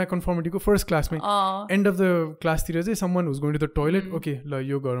पढाउनुमा कन्फर्मिटीको first क्लासमै and of the क्लासतिर चाहिँ someone whose going to the toilet okay ल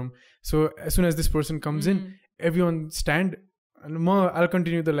यो गरौँ so as soon as this person comes in every one stand म I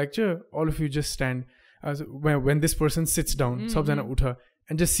continue the lecture all of you just stand when this person seats down सबजना उठ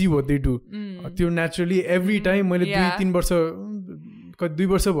and just see what they do त्यो naturally every time मैले 2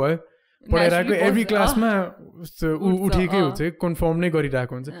 वर्ष भयो पढाइरहेको every क्लासमा उठेकै हुन्छ कन्फर्म नै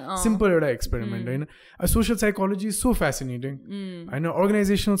गरिरहेको हुन्छ सिम्पल एउटा एक्सपेरिमेन्ट होइन social psychology is so fascinating होइन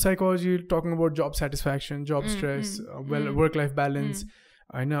organisational psychology talking about job satisfaction job stress well work life balance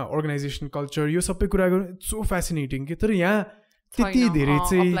होइन अर्गनाइजेसन कल्चर यो सबै कुरा गर्नु इट्स सो फेसिनेटिङ कि तर यहाँ त्यति धेरै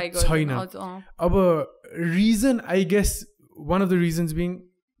चाहिँ छैन अब reason I guess one of the reasons being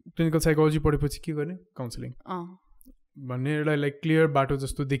clinical psychology पढेपछि के गर्ने काउन्सिलिङ भन्ने एउटा लाइक क्लियर बाटो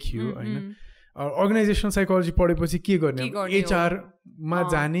जस्तो देखियो होइन अर्गनाइजेसनल साइकोलोजी पढेपछि के गर्ने एचआरमा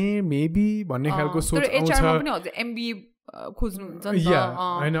जाने मेबी भन्ने खालको सोच आउँछ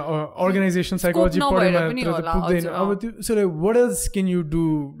होइन अर्गनाइजेसन साइकोलोजी पढेमा पुग्दैन अब त्यो so what else can you do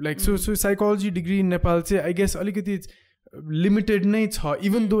like so psychology degree in Nepal चाहिँ आई गेस अलिकति लिमिटेड नै छ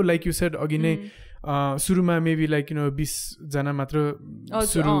even though like you said अघि नै सुरुमा मेबी लाइक 20जना मात्र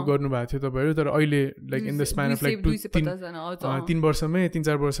सुरु गर्नुभएको थियो तपाईँहरू तर अहिले like in the span of like 3 वर्षमै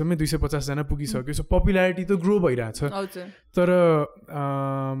 3-4 वर्षमै 250जना पुगिसक्यो सो पपुलारिटी त ग्रो भइरहेछ तर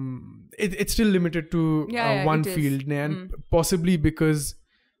it's still limited to one field नै एन्ड पोसिबली बिकज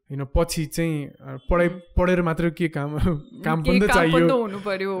पछि चाहिँ पढेर मात्र के काम पनि त चाहियो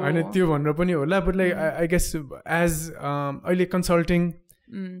होइन त्यो भनेर पनि होला but like I guess as अहिले कन्सल्टिङ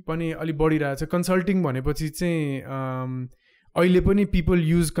पनि अलिक बढिरहेछ कन्सल्टिङ भनेपछि चाहिँ अहिले पनि people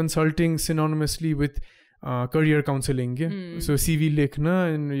use consulting synonymously with career counselling के सो सिभी लेख्न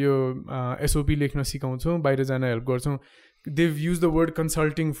यो एसओपी लेख्न सिकाउँछौँ बाहिर जान हेल्प गर्छौँ they've used the word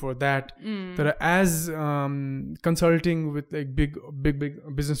consulting for that तर as consulting with like big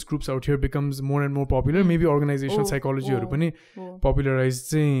business groups out here becomes more and more popular maybe organizational psychology हरू पनि popularize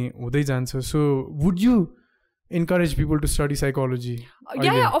चाहिँ हुँदै जान्छ so would you encourage people to study psychology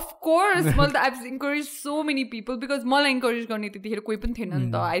yeah of course well I've encouraged so many people because मलाई encourage गर्ने त्यतिखेर कोही पनि थिएन नि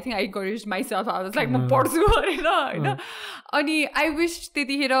त I think I encouraged myself I was like म पढ्छु भनेर होइन अनि I wish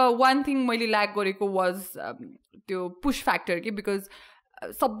त्यतिखेर one thing मैले ल्याक गरेको was त्यो पुश फ्याक्टर के बिकज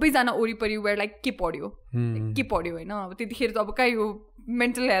सबैजना वरिपरि वेयर लाइक के पढ्यो होइन अब त्यतिखेर त अब कहाँ यो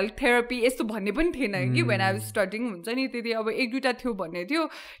मेन्टल हेल्थ थेरापी यस्तो भन्ने पनि थिएन कि वेन आई वाज स्टडिङ हुन्छ नि त्यति अब 1-2टा थियो भन्ने थियो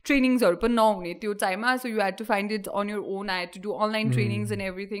ट्रेनिङ्सहरू पनि नहुने त्यो टाइममा so you had to find it on your own I had to do online trainings and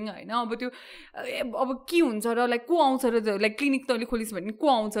everything होइन अब त्यो अब के हुन्छ र लाइक को आउँछ र लाइक क्लिनिक तैँले खोलिस् भने को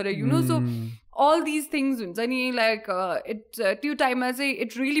आउँछ र you know so all these things हुन्छ नि लाइक त्यो टाइममा चाहिँ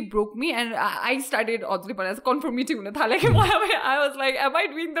it really broke me and I started हजुरले भने कन्फर्मिटी हुन थाल्यो कि मलाई I was like am I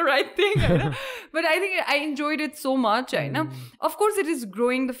doing the right thing होइन but I think I enjoyed it so much होइन of course it is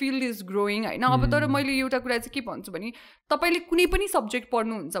growing the field is growing होइन अब तर मैले एउटा कुरा चाहिँ के भन्छु भने तपाईँले कुनै पनि सब्जेक्ट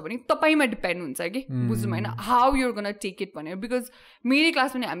पढ्नुहुन्छ भने तपाईँमा डिपेन्ड हुन्छ कि बुझ्नु होइन how your gonna take it भनेर बिकज मेरै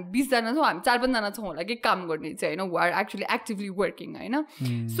क्लासमा नि हामी 20 जना छौँ हामी 4-5 जना छौँ होला कि काम गर्ने चाहिँ होइन who are actually actively working होइन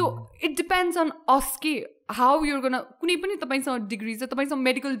so it depends on us के how you're gonna कुनै पनि तपाईँसँग डिग्री छ तपाईँसँग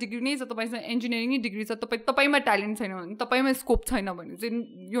मेडिकल डिग्री नै छ तपाईँसँग इन्जिनियरिङ डिग्री छ तपाईँमा ट्यालेन्ट छैन भने तपाईँमा स्कोप छैन भने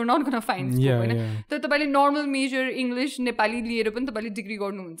चाहिँ you're not gonna find scope होइन तर तपाईँले नर्मल मेजर इङ्ग्लिस नेपाली लिएर पनि तपाईँले डिग्री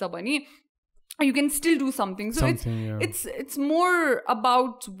गर्नुहुन्छ भने you can still do something so it's more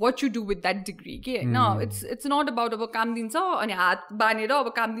about what you do with that degree के no it's not about अब काम दिन्छ अनि हात बानेर अब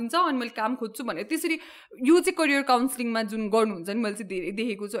काम दिन्छ अनि मैले काम खोज्छु भने त्यसरी यो चाहिँ करियर काउन्सिलिङमा जुन गर्नुहुन्छ नि मैले चाहिँ धेरै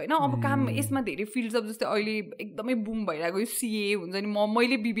देखेको छु होइन अब काम यसमा धेरै फिल्ड्स अब जस्तै अहिले एकदमै बुम भइरहेको यो सीए हुन्छ नि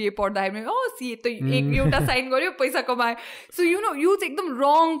मैले बीबीए पढ्दाखेरि सीए त एउटा साइन गर्यो पैसा कमायो सो यु नो यो चाहिँ एकदम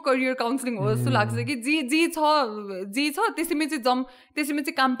रङ करियर काउन्सिलिङ हो जस्तो लाग्छ कि जे छ त्यसैमा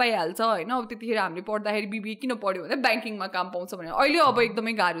चाहिँ काम पाइहाल्छ होइन अब त्यतिखेर हामीले पढ्दाखेरि बीबीए किन पढ्यो भने ब्याङ्किङमा काम पाउँछ भने अहिले अब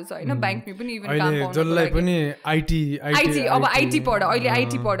एकदमै गाह्रो छ होइन ब्याङ्कमै पनि इभन काम पाउनु आइटी अब आइटी पढ अहिले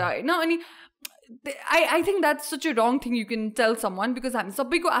आइटी पढ होइन अनि I think that's such a wrong thing you can tell someone because हामी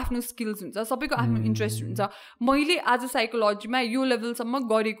सबैको आफ्नो स्किल्स हुन्छ सबैको आफ्नो इन्ट्रेस्ट हुन्छ मैले आज साइकोलोजीमा यो लेभलसम्म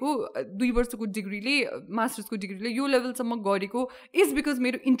गरेको 2 वर्षको डिग्रीले मास्टर्सको डिग्रीले यो लेभलसम्म गरेको इज बिकज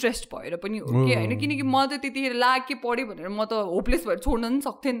मेरो इन्ट्रेस्ट भएर पनि हो कि होइन किनकि म त त्यतिखेर के पढेँ भनेर म त होपलेस भएर छोड्न पनि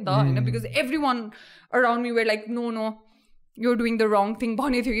सक्थेँ नि त होइन because every one around me where like no you're doing the wrong thing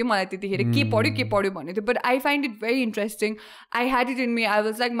भने थियो कि मलाई त्यतिखेर के पढ्यो भन्ने थियो but I find it very interesting I had it in me I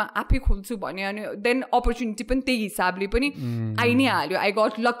was like म आफै खोल्छु भने अनि देन अपर्च्युनिटी पनि त्यही हिसाबले पनि आई नै हाल्यो I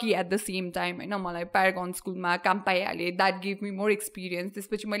got lucky at the same time होइन मलाई प्यारागन स्कुलमा काम पाइहालेँ that give me more experience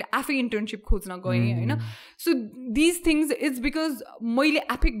त्यसपछि मैले आफै इन्टर्नसिप खोज्न गएँ होइन so these things is because मैले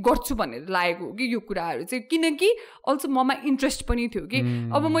आफै गर्छु भनेर लागेको हो कि यो कुराहरू चाहिँ किनकि अल्सो ममा इन्ट्रेस्ट पनि थियो कि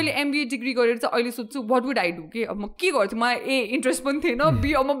अब मैले एमबिए डिग्री गरेर चाहिँ अहिले सोध्छु वाट वुड आई डु कि अब म के गर्छु मलाई इन्ट्रेस्ट पनि थिएन अब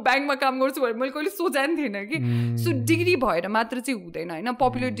म ब्याङ्कमा काम गर्छु भने मैले कहिले सोचा नि थिएन कि सो डिग्री भएर मात्र चाहिँ हुँदैन होइन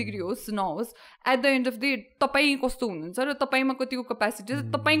पपुलर डिग्री होस् नहोस् at the and of the तपाईँ कस्तो हुनुहुन्छ र तपाईँमा कतिको क्यापेसिटी छ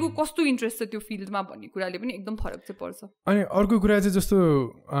तपाईँको कस्तो इन्ट्रेस्ट छ त्यो फिल्डमा भन्ने कुराले पनि एकदम फरक चाहिँ पर्छ अनि अर्को कुरा चाहिँ जस्तो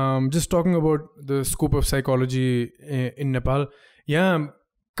just talking about the scope of psychology in Nepal यहाँ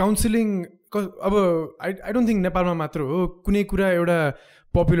काउन्सिलिङ अब आई डोन्ट थिङ्क नेपालमा मात्र हो कुनै कुरा एउटा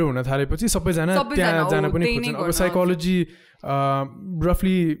पपुलर हुन थालेपछि सबैजना त्यहाँ जान पनि खोज्छन् अब साइकोलोजी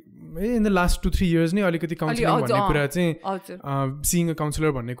रफली इन द लास्ट 2-3 years नै अलिकति काउन्सिलिङ भन्ने कुरा चाहिँ सिइङ अ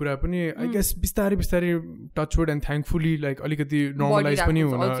काउन्सिलर भन्ने कुरा पनि आई गेस बिस्तारै टचवुड एन्ड थ्याङ्कफुली लाइक अलिकति नर्मलाइज पनि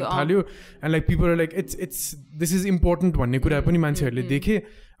हुन थाल्यो and like people are like it's this is important भन्ने कुरा पनि मान्छेहरूले देखे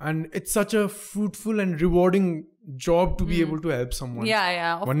and it's such a fruitful and rewarding job to be able to help someone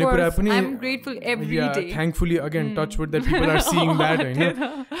of course I'm grateful every day thankfully again touch wood that people are seeing that होइन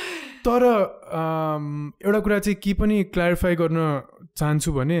तर एउटा कुरा चाहिँ के पनि क्ल्यारिफाई गर्न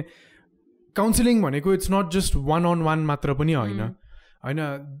चाहन्छु भने काउन्सिलिङ भनेको इट्स नट जस्ट 1-on-1 मात्र पनि होइन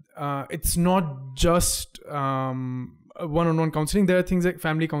it's not just 1-on-1 counselling there are things like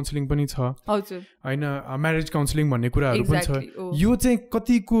family counselling पनि छ होइन म्यारेज काउन्सिलिङ भन्ने कुराहरू पनि छ यो चाहिँ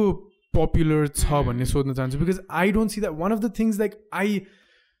कतिको पपुलर छ भन्ने सोध्न चाहन्छु because I don't see that one of the things like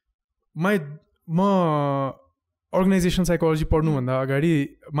म अर्गनाइजेसन साइकोलोजी पढ्नुभन्दा अगाडि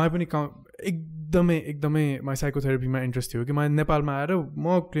मलाई पनि एकदमै मलाई साइकोथेरापीमा इन्ट्रेस्ट थियो कि म नेपालमा आएर म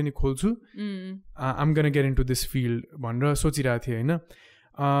क्लिनिक खोल्छु आम gonna get into this field भनेर सोचिरहेको थिएँ होइन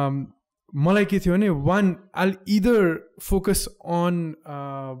मलाई के थियो भने one oil either focus on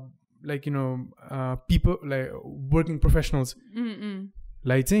like you know people like working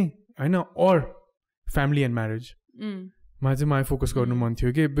प्रोफेसनल्सलाई चाहिँ होइन अर फ्यामिली एन्ड म्यारेजमा चाहिँ मलाई फोकस गर्नु मन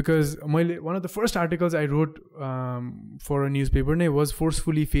थियो कि बिकज मैले one of the first articles I road for a news paper नै वाज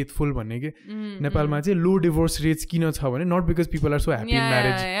फोर्सफुली फेथफुल भन्ने कि नेपालमा चाहिँ लो डिभोर्स रेट्स किन छ भने not because people are so happy in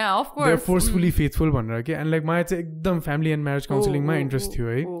marriage they are forcefully faithful भनेर कि एन्ड लाइक मलाई चाहिँ एकदम फ्यामिली एन्ड म्यारेज काउन्सिलिङमा इन्ट्रेस्ट थियो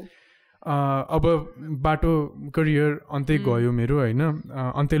है अब बाटो करियर अन्तै गयो मेरो होइन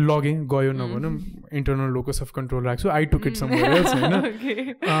अन्तै लगेँ गयो नभनौँ इन्टरनल लोकस अफ कन्ट्रोल राख्छु I took it somewhere else होइन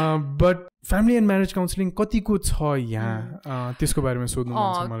but family and marriage counselling कतिको छ यहाँ त्यसको बारेमा सोध्नु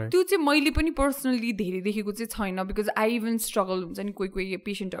मन छ मलाई त्यो चाहिँ मैले पनि पर्सनली धेरै देखेको चाहिँ छैन बिकज आई इभन स्ट्रगल हुन्छ नि कोही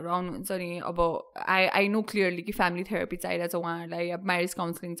पेसेन्टहरू आउनुहुन्छ नि अब आई नो क्लियरली कि फ्यामिली थेरापी चाहिरहेछ उहाँहरूलाई या म्यारेज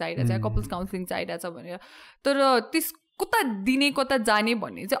काउन्सिलिङ चाहिरहेछ कपल्स काउन्सिलिङ चाहिरहेछ भनेर तर कता दिने कता जाने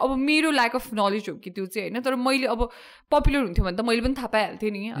भन्ने चाहिँ अब मेरो ल्याक अफ नलेज हो कि त्यो चाहिँ होइन तर मैले अब पपुलर हुन्थ्यो भने त मैले पनि थाहा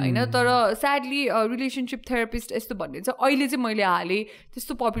पाइहाल्थेँ नि होइन तर स्याडली रिलेसनसिप थेरापिस्ट यस्तो भन्ने चाहिँ अहिले चाहिँ मैले हालेँ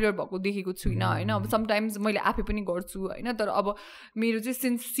त्यस्तो पपुलर भएको देखेको छुइनँ होइन अब समटाइम्स मैले आफै पनि गर्छु होइन तर अब मेरो चाहिँ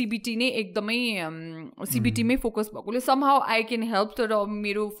सिन्स सिबिटी नै एकदमै सिबिटीमै फोकस भएकोले समहाउ आई क्यान हेल्प तर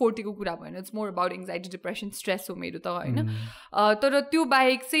मेरो फोर्टीको कुरा भएन it's more about anxiety depression stress हो मेरो त होइन तर त्यो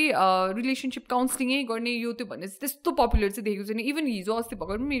बाहेक चाहिँ रिलेसनसिप काउन्सिलिङै गर्ने यो त्यो भन्ने त्यस्तो पपुलर चाहिँ देखेको छैन इभन हिजो अस्ति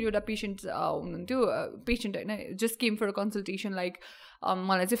भर्खर पनि मेरो एउटा पेसेन्ट हुनुहुन्थ्यो पेसेन्ट होइन just came for consultation like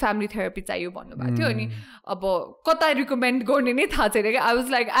मलाई चाहिँ फ्यामिली थेरापी चाहियो भन्नुभएको थियो अनि अब कता रिकमेन्ड गर्ने नै थाहा छैन कि I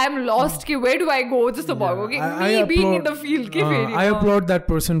was like I am lost कि वेयर डु आई गो जस्तो भएको कि me being in the field के फेरि I applaud that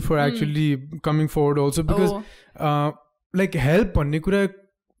person for actually coming forward also because like help भन्ने कुरा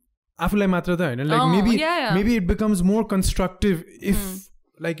आफूलाई मात्र त होइन like maybe it becomes more constructive if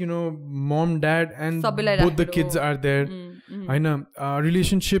like you know mom dad and both the kids are there होइन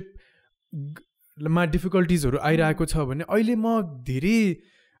relationship मा डिफिकल्टिजहरू आइरहेको छ भने अहिले म धेरै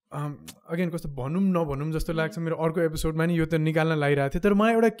अगेन कस्तो भनौँ नभनौँ जस्तो लाग्छ मेरो अर्को एपिसोडमा नि यो त निकाल्न लागिरहेको थियो तर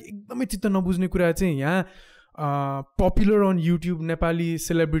मलाई एउटा एकदमै चित्त नबुझ्ने कुरा चाहिँ यहाँ popular on YouTube Nepali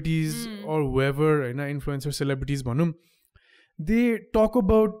celebrities or whoever होइन इन्फ्लुएन्सर सेलिब्रिटिज भनौँ they talk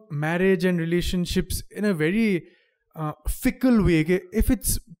about marriage and relationships in a very fickle way if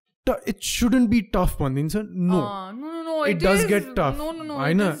it shouldn't be tough bhandincha no it does get tough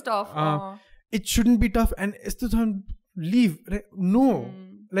it is tough it shouldn't be tough and esto leave no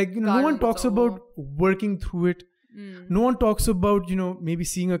like no one talks about working through it no one talks about you know maybe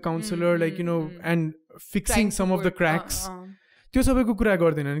seeing a counselor like you know and fixing some of the cracks त्यो सबैको कुरा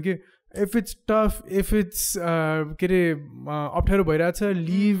गर्दैनन् कि if it's tough if it's के अरे अप्ठ्यारो भइरहेछ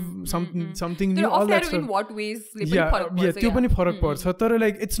leave something new all that stuff in what ways त्यो पनि फरक पर्छ तर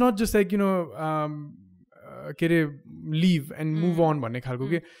like it's not just like you know के अरे leave and move on भन्ने खालको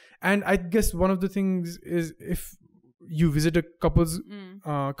के and I guess one of the things is if you visit a couples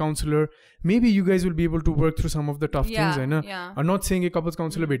counselor maybe you guys will be able to work through some of the tough things होइन I'm not saying a couples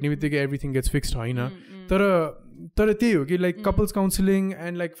counselor भेट्ने बित्तिकै everything gets fixed होइन तर त्यही हो कि like couples counselling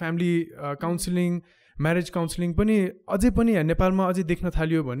and like family counselling marriage counselling पनि अझै पनि नेपालमा अझै देख्न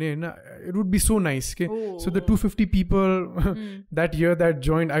थालियो भने होइन it would be so nice के so the 250 people that here that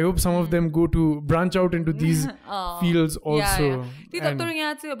joint I hope some of them go to branch out into these fields also त्यही त तर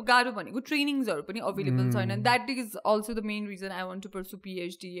यहाँ चाहिँ अब गाह्रो भनेको ट्रेनिङ्सहरू पनि अभाइलेबल छैन that is also the main reason I want to पर्सु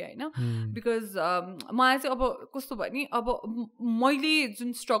PhD होइन बिकज मलाई चाहिँ अब कस्तो भयो नि अब मैले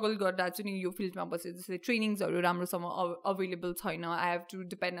जुन स्ट्रगल गर्दा चाहिँ नि यो फिल्डमा बसेँ जस्तै ट्रेनिङ्सहरू राम्रोसँग अभाइलेबल छैन आई हेभ टु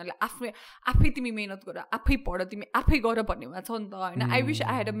डिपेन्ड आफै तिमी मेहनत आफै पढ तिमी आफै गर भन्नेमा छ नि त होइन I wish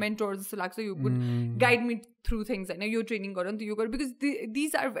I head a mentor जस्तो लाग्छ यो good guide me through things होइन यो ट्रेनिङ गर नि त यो गर because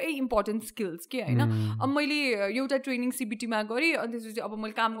these are very important skills के होइन अब मैले एउटा ट्रेनिङ सिबिटीमा गरेँ अनि त्यसपछि अब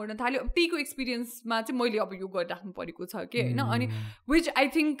मैले काम गर्न थालेँ अब त्यहीको एक्सपिरियन्समा चाहिँ मैले अब यो गरिराख्नु परेको छ कि होइन अनि which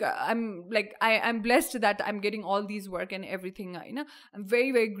I think I'm like I am blessed that I'm getting all these work and everything होइन आइ am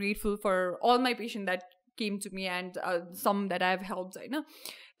very very grateful for all my patient that came to me and some that I have helps होइन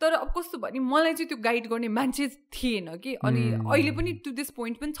तर अब कस्तो भने मलाई चाहिँ त्यो guide गर्ने मान्छे थिएन कि अनि अहिले पनि टु दिस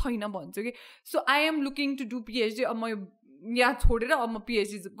पोइन्ट पनि छैन भन्छु कि so I am looking to do PhD अब म यहाँ छोडेर अब म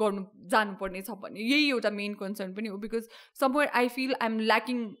पिएचडी गर्नु जानुपर्ने छ भन्ने यही एउटा मेन कन्सर्न पनि हो because somewhere I feel I am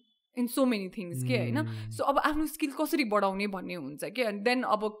lacking in so many things के होइन सो अब आफ्नो स्किल कसरी बढाउने भन्ने हुन्छ कि अनि देन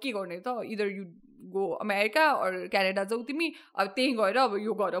अब के गर्ने त इदर you go America or Canada जाऊ तिमी अब त्यहीँ गएर अब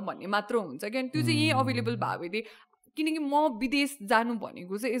यो गर भन्ने मात्र हुन्छ कि अनि त्यो चाहिँ यहीँ अभाइलेबल भयो भने किनकि म विदेश जानु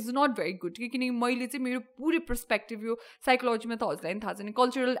भनेको चाहिँ इज नट भेरी गुड कि किनकि मैले चाहिँ मेरो पुरै पर्सपेक्टिभ यो साइकोलोजीमा त हजुरलाई पनि थाहा छ नि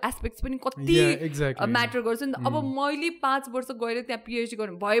कल्चरल एस्पेक्ट्स पनि कति म्याटर गर्छ नि त अब मैले 5 वर्ष गएर त्यहाँ पिएचडी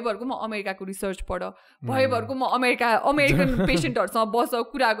गर्नु भएभरको म अमेरिकाको रिसर्च पढ भएभरको म अमेरिकन पेसेन्टहरूसँग बस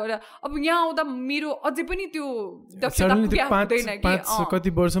कुरा गर अब यहाँ आउँदा मेरो अझै पनि त्यो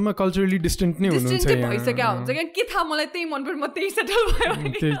कति वर्षमा कल्चरली डिस्टेन्ट नै भइसक्यो हुन्छ कि के थाहा मलाई त्यही मन पर्यो म त्यही सेटल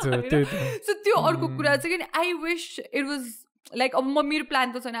भयो सो त्यो अर्को कुरा चाहिँ कि I wish it was like मेरो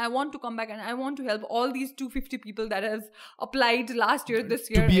plan was and I want to come back and I want to help all these 250 people that has applied last year this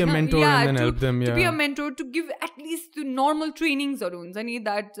year to be a mentor and then help them to be a mentor to give at least the normal trainings haru huncha ni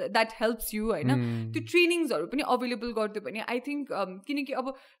that helps you हैन त्यो trainings haru pani available गरिदियो भने I think किनकि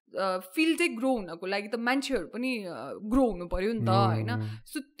अब field चाहिँ grow हुनको लागि त मान्छेहरू पनि ग्रो हुनु पर्यो नि त होइन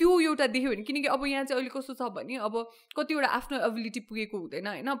सो त्यो एउटा देख्यो भने किनकि अब यहाँ चाहिँ अहिले कस्तो छ भने अब कतिवटा आफ्नो एबिलिटी पुगेको हुँदैन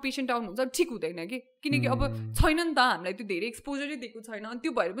होइन पेसेन्ट आउनुहुन्छ ठिक हुँदैन किनकि अब छैन नि त हामीलाई त्यो धेरै एक्सपोजरै दिएको छैन अनि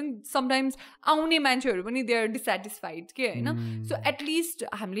त्यो भएर पनि समटाइम्स आउने मान्छेहरू पनि दे आर डिसेटिस्फाइड के होइन सो एटलिस्ट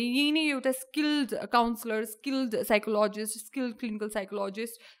हामीले यही नै एउटा skilled counsellor skilled psychologist skilled clinical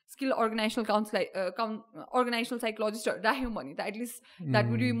psychologist skill organisational साइकोलोजिस्टहरू राख्यौँ भने त at least that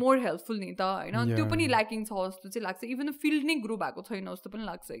would be more helpful नि त होइन त्यो पनि ल्याकिङ छ जस्तो चाहिँ लाग्छ इभन फिल्ड नै ग्रो भएको छैन जस्तो पनि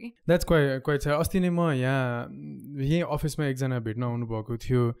लाग्छ कि द्याट्स क्वाइट छ अस्ति नै म यहाँ यहीँ अफिसमा एकजना भेट्न आउनुभएको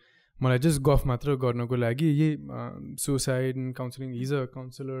थियो मलाई जस्ट गफ मात्र गर्नको लागि यही suicide counselling his a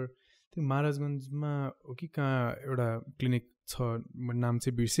counsellor त्यो महाराजगञ्जमा हो कि कहाँ एउटा क्लिनिक छ नाम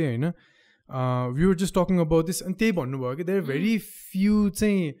चाहिँ बिर्सेँ होइन we were just talking about this and त्यही भन्नुभयो कि there are very few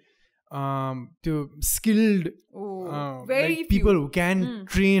चाहिँ त्यो skilled like people who can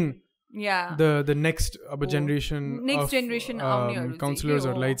train the next अब generation of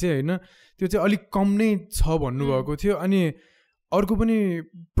counselors-हरुलाई चाहिँ होइन त्यो चाहिँ अलिक कम नै छ भन्नुभएको थियो अनि अर्को पनि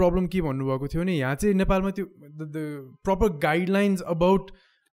प्रब्लम के भन्नुभएको थियो भने यहाँ चाहिँ नेपालमा त्यो the proper guidelines about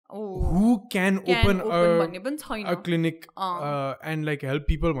who can open a clinic and like help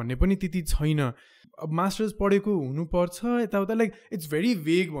people भन्ने पनि त्यति छैन अब मास्टर्स पढेको हुनुपर्छ यताउता लाइक इट्स भेरी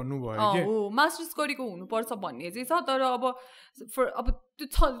वेग भन्नुभयो के मास्टर्स गरेको हुनुपर्छ भन्ने चाहिँ छ तर अब त्यो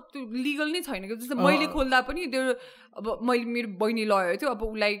छ त्यो लिगल नै छैन कि जस्तै मैले खोल्दा पनि त्यो अब मैले मेरो बहिनी लयर थियो अब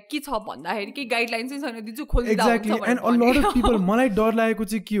उसलाई के छ भन्दाखेरि केही गाइडलाइन चाहिँ छैन दिन्छु खोल्दा exactly and a lot of people मलाई डर लागेको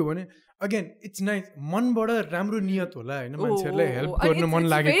चाहिँ के हो भने अगेन इट्स नाइस मनबाट राम्रो नियत होला होइन मान्छेहरूलाई हेल्प गर्न मन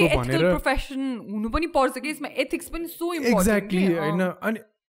लागेको भनेर प्रोफेसन हुनु पनि पर्छ कि यसमा एथिक्स पनि सो इम्पोर्टेन्ट एक्ज्याक्टली होइन अनि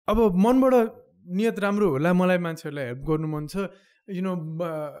अब मनबाट नियत राम्रो होला मलाई मान्छेहरूलाई हेल्प गर्नु मन छ you know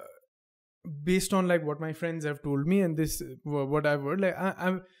based on like what my friends have told me and this what I word like I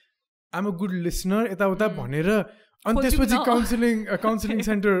am a good listener यताउता भनेर अनि त्यसपछि काउन्सिलिङ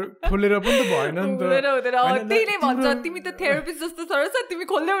सेन्टर खोलेर पनि त भएन नि त त्यही नै भन्छ तिमी त थेरापिस्ट जस्तो छ तिमी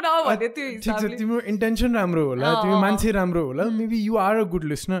खोल्दैौ न भन्ने त्यो ठिक छ तिम्रो इन्टेन्सन राम्रो होला तिम्रो मान्छे राम्रो होला maybe you are a good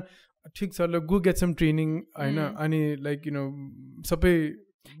listener ठिक छ ल गो गेट सम ट्रेनिङ होइन अनि लाइक यु नो सबै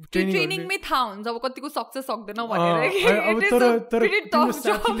ट्रेनिङमै थाहा हुन्छ अब कतिको सक्छ सक्दैन भनेर तर तिम्रो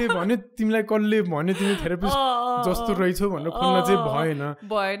साथीले भन्यो तिमीलाई कसले भन्यो तिमी थेरापिस्ट जस्तो रहेछौ भनेर खोल्न चाहिँ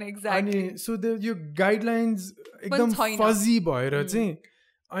भएन एक्ज्याक्टली अनि सो यो गाइडलाइन्स एकदम फजी भएर चाहिँ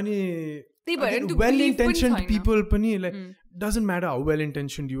अनि वेल इन्टेन्सन्ड पिपल पनि like doesn't matter how well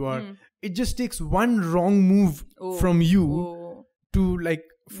इन्टेन्सन्ड you are it just takes one wrong move from you to like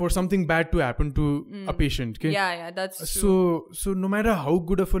for something bad to happen to a patient okay? yeah that's true. So no matter how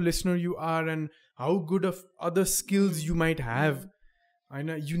good of a listener you are and how good of other skills you might have I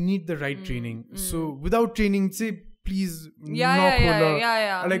know you need the right training so without training say please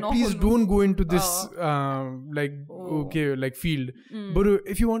like please don't go into this like okay like field but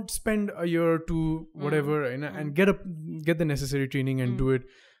if you want to spend a year or two whatever and get the necessary training and do it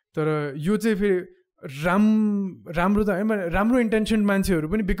तर यो चाहिँ फेरि राम्रो त होइन राम्रो intention मान्छेहरू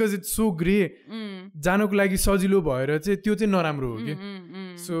पनि बिकज इट्स सो ग्रे जानको लागि सजिलो भएर चाहिँ त्यो चाहिँ नराम्रो हो कि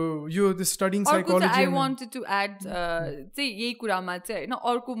सो यो studying psychology I wanted to add चाहिँ यही कुरामा चाहिँ होइन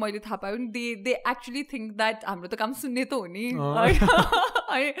अर्को मैले थाहा पाएँ नि दे एक्चुली थिङ्क द्याट हाम्रो त काम सुन्ने त हो नि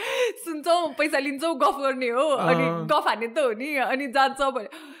है सुन्छौँ पैसा लिन्छौँ गफ गर्ने हो अनि गफ हान्ने त हो नि अनि जान्छ भने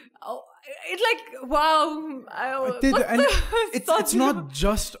it's like wow and it's not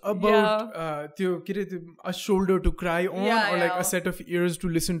just about a shoulder to cry on or like a set of ears to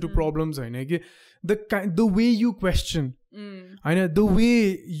listen to problems haina ki the way you question haina the way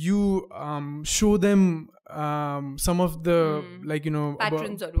you show them some of the like you know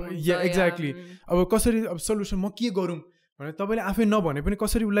patterns yeah exactly अब कसरी अब solution म के गरौँ भने तपाईले आफै नभने पनि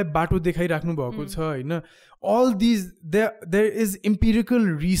कसरी उसलाई बाटो देखाइराख्नु भएको छ हैन all these there is empirical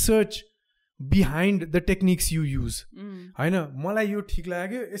research behind the techniques you use हैन मलाई यो ठीक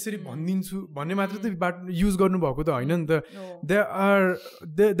लाग्यो यसरी भनिदिन्छु भन्ने मात्र त बाटो युज गर्नु भएको त हैन नि त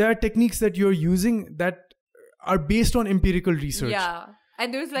there are techniques that you're using that are based on empirical research and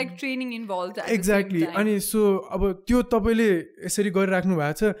there's like training involved at exactly अनि सो अब त्यो तपाईले यसरी गरिराख्नु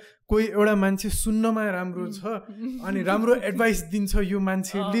भएको छ कोही एउटा मान्छे सुन्नमा राम्रो छ अनि राम्रो एडभाइस दिन्छ यो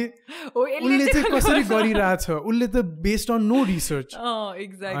मान्छेले उसले चाहिँ कसरी गरिरहेछ उसले त बेस्ड अन नो रिसर्च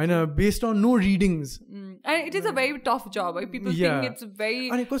हैन based on no readings and it is a very tough job people think it's very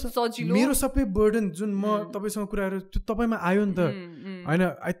सजिलो मेरो सबै बर्डन जुन म तपाईसँग कुराहरु त्यो तपाईमा आयो नि त हैन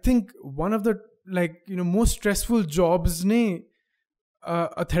I think one of the like you know most stressful jobs नै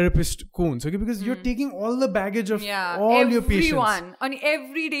a therapist ko huncha ki because you're taking all the baggage of all your patients. And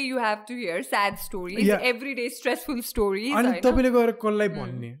every day you have to hear sad stories, every day stressful stories. And tapaile gaera kasलाई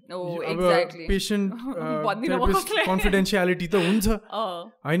भन्ने. Oh, exactly. Patient therapist confidentiality त हुन्छ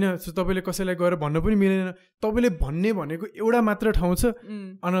हैन. So तपाईले कसैलाई गएर भन्न पनि मिलेन. तपाईले भन्ने भनेको एउटा मात्र ठाउँ छ,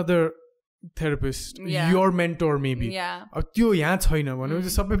 another therapist, your mentor maybe. अब त्यो यहाँ छैन भने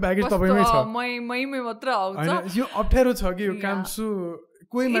सबै ब्यागेज तपाईमै छ. मै मात्र आउँछ. यो अप्ठ्यारो छ कि यो काम सु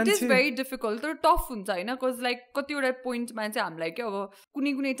कोही मान्छे. It is very difficult. तर टफ हुन्छ हैन, cuz like कतिवटा पोइन्टमा चाहिँ हामीलाई के अब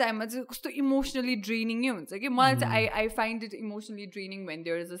कुनै टाइममा चाहिँ कस्तो इमोसनली ड्रेनिङ हुन्छ कि मलाई चाहिँ I find it emotionally draining when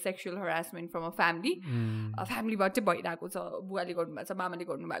there is a sexual harassment from a family. फ्यामिलीबाट चाहिँ भइरहेको छ, बुवाले गर्नुभएको छ, मामाले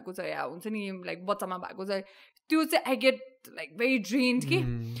गर्नुभएको छ, या हुन्छ नि लाइक बच्चामा भएको छ, त्यो चाहिँ I get like very drained कि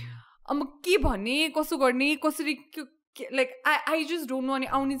अब के भन्ने कसो गर्ने कसरी like I just don't know. अनि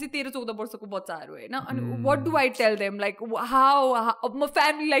आउने चाहिँ 13-14 वर्षको बच्चाहरू हैन, अनि what do I tell them, like how अब म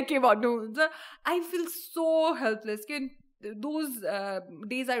फ्यामिलीलाई के भन्नु हुन्छ. I feel so helpless. Those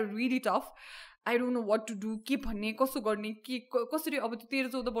days are really tough. I don't know what to do. के भन्ने कसो गर्ने के कसरी अब त्यो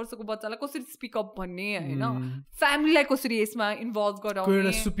 13-14 वर्षको बच्चालाई कसरी स्पिक अप भन्ने हैन, फ्यामिलीलाई कसरी यसमा इन्भल्भ गराउने.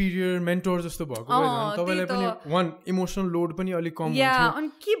 एउटा सुपिरियर मेन्टर जस्तो भएको भए तपाईलाई पनि one इमोशनल लोड पनि अलि कम हुन्थ्यो, अनि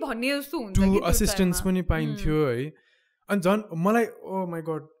के भन्ने जस्तो हुन्छ कि टु असिस्टेन्स पनि पाइन्थ्यो है. अनि झन् मलाई ओ माई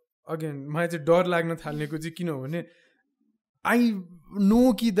गॉड अगेन मलाई चाहिँ डर लाग्न थाल्नेको चाहिँ किन हो भने आई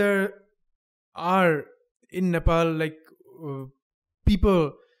नो कि there are in Nepal like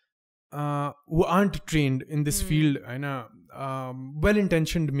people who aren't trained in this field,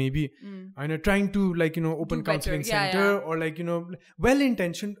 well-intentioned maybe, trying to like open counseling center or like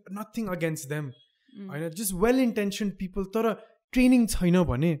well-intentioned, nothing against them, just well-intentioned people. Tara training छैन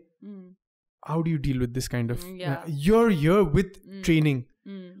भने how do you deal with this kind of you're here with training,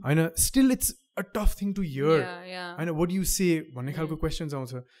 still it's a tough thing to hear. What do you say भन्ने खालको questions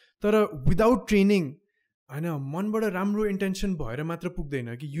आउँछ. तर without training मनबाट राम्रो intention भएर मात्र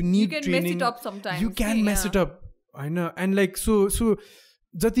पुग्दैन कि you need training. You can mess it up, and like so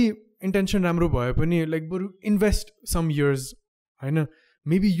जति इन्टेन्सन राम्रो भए पनि like बरु invest some years,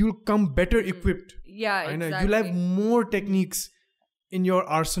 maybe you'll come better equipped. Exactly. You'll have more techniques in your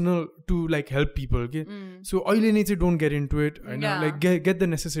arsenal to like help people. Okay? So अहिले नै चाहिँ don't get into it, like get the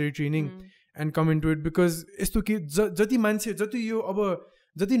necessary training and come into it, because यस्तो कि जति मान्छे जति यो अब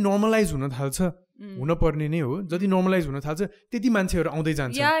जति नर्मलाइज हुन थाल्छ हुन पर्ने नै हो, जति नर्मलाइज हुन थाल्छ त्यति मान्छेहरू आउँदै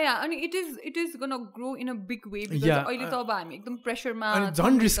जान्छ. अनि it is gonna grow in a big way, because अहिले त अब हामी एकदम प्रेसरमा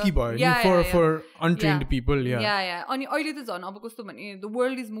झन् रिस्की भयो नि for untrained people. अनि अहिले त झन् अब कस्तो भने the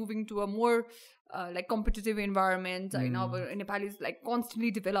world is moving to a more like competitive environment. अब Nepal is like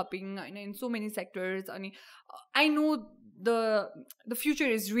constantly developing in so many sectors. अनि I know the future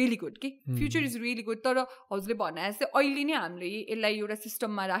is really good. Future is really good. तर हजुरले भने जस्तै अहिले नै हामीले यसलाई एउटा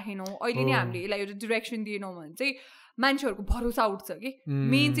सिस्टममा राखेनौँ, अहिले नै हामीले यसलाई एउटा डिरेक्सन दिएनौँ भने चाहिँ मान्छेहरूको भरोसा उठ्छ कि.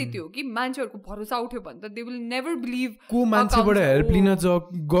 मेन चाहिँ त्यो कि मान्छेहरूको भरोसा उठ्यो भने त दे विल नेभर बिलिभ को मान्छेबाट हेल्प लिन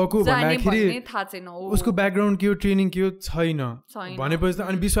गएको भन्दाखेरि थाहा छैन उसको ब्याकग्राउन्ड के हो, ट्रेनिङ के हो छैन भनेपछि त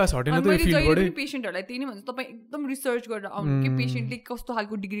अनि विश्वास हटेन त फिल्डबाट. पेशेन्टहरूलाई त्यही नै भन्छ, तपाईँ एकदम रिसर्च गरेर आउनु कि पेशेन्टले कस्तो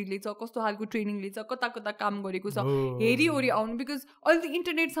खालको डिग्री लिएछ, कस्तो खालको ट्रेनिङ लिएछ, कता कता काम गरेको छ हेरिओरि आउनु, बिकज अहिले त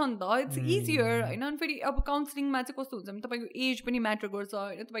इन्टरनेट छ नि त, इट्स इजियर हैन. अनि फेरि अब काउन्सिलिङमा चाहिँ कस्तो हुन्छ भने तपाईँको एज पनि म्याटर गर्छ,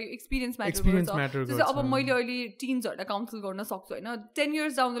 तपाईँको एक्सपिरियन्स म्याटर गर्छ. अब मैले अहिले टिन्सहरूलाई काउन्सिल गर्न सक्छु 10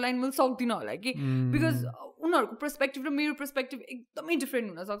 years डाउन द लाइन मैले सक्दिनँ होला कि, बिकज उनीहरूको पर्सपेक्टिभ र मेरो पर्सपेक्टिभ एकदमै डिफ्रेन्ट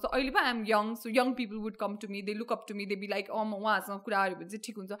हुनसक्छ. अहिले पो I'm young, so young people would come to me, they look up to me, they be like म उहाँहरूसँग कुराहरू भने चाहिँ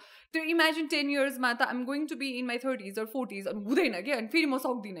ठिक हुन्छ. त्यो इमेजिन 10 years मा त I'm going to be in my 30s or 40s अनि हुँदैन कि, अनि फेरि म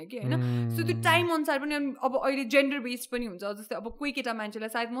सक्दिनँ कि होइन. सो त्यो टाइम अनुसार पनि अब अहिले जेन्डर बेस्ड पनि हुन्छ. जस्तै अब कोही केटा मान्छेलाई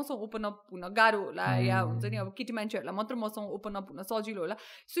सायद मसँग ओपन अप हुन गाह्रो होला, या हुन्छ नि अब केटी मान्छेहरूलाई मात्र मसँग ओपन अप हुन सजिलो होला.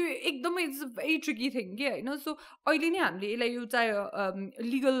 सो एकदमै it's a very tricky thing कि होइन. सो अहिले नै हामीले यसलाई एउटा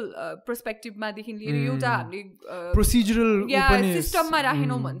लिगल पर्सपेक्टिभमादेखि लिएर एउटा हामीले प्रोसिजरल सिस्टममा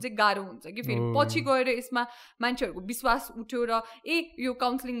राखेनौँ भने चाहिँ गाह्रो हुन्छ कि. फेरि पछि गएर यसमा मान्छेहरूको विश्वास उठ्यो र यो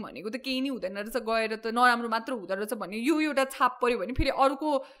काउन्सिलिङ भनेको त केही नै हुँदैन रहेछ, गएर त नराम्रो मात्र हुँदो रहेछ भन्ने यो एउटा छाप पर्यो भने फेरि अर्को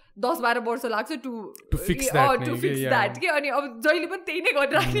 10-12 वर्ष लाग्छ टु फिक्स द्याट कि. अनि अब जहिले पनि त्यही नै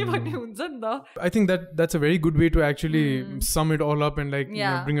गरिराख्ने भन्ने हुन्छ नि त. I think that's a very good way to actually sum it all up and like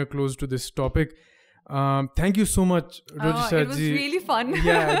bring a close to this topic. Thank you so much, Rojisha Ji. It was really fun.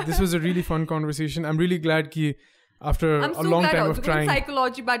 This was a really fun conversation. I'm really glad ki after a long time of trying.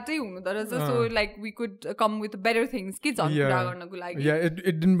 Psychology baatै हुनु दरस, so like we could come with better things कि झन् कुरा गर्नको लागि.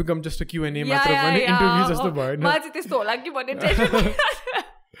 It didn't become just a Q&A मात्र भने interview जस्तो भयो नि. म चाहिँ त्यस्तो होला कि भन्ने tension.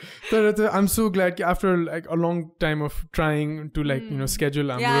 I'm so glad that after like a long time of trying to like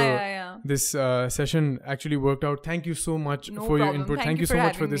schedule this session actually worked out. Thank you so much for your input. Thank you so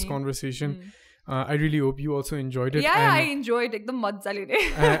much for this conversation. I really hope you also enjoyed it. Yeah, I enjoyed it.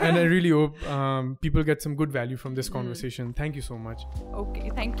 And I really hope people get some good value from this conversation. Thank you so much. Okay,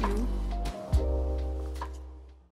 thank you.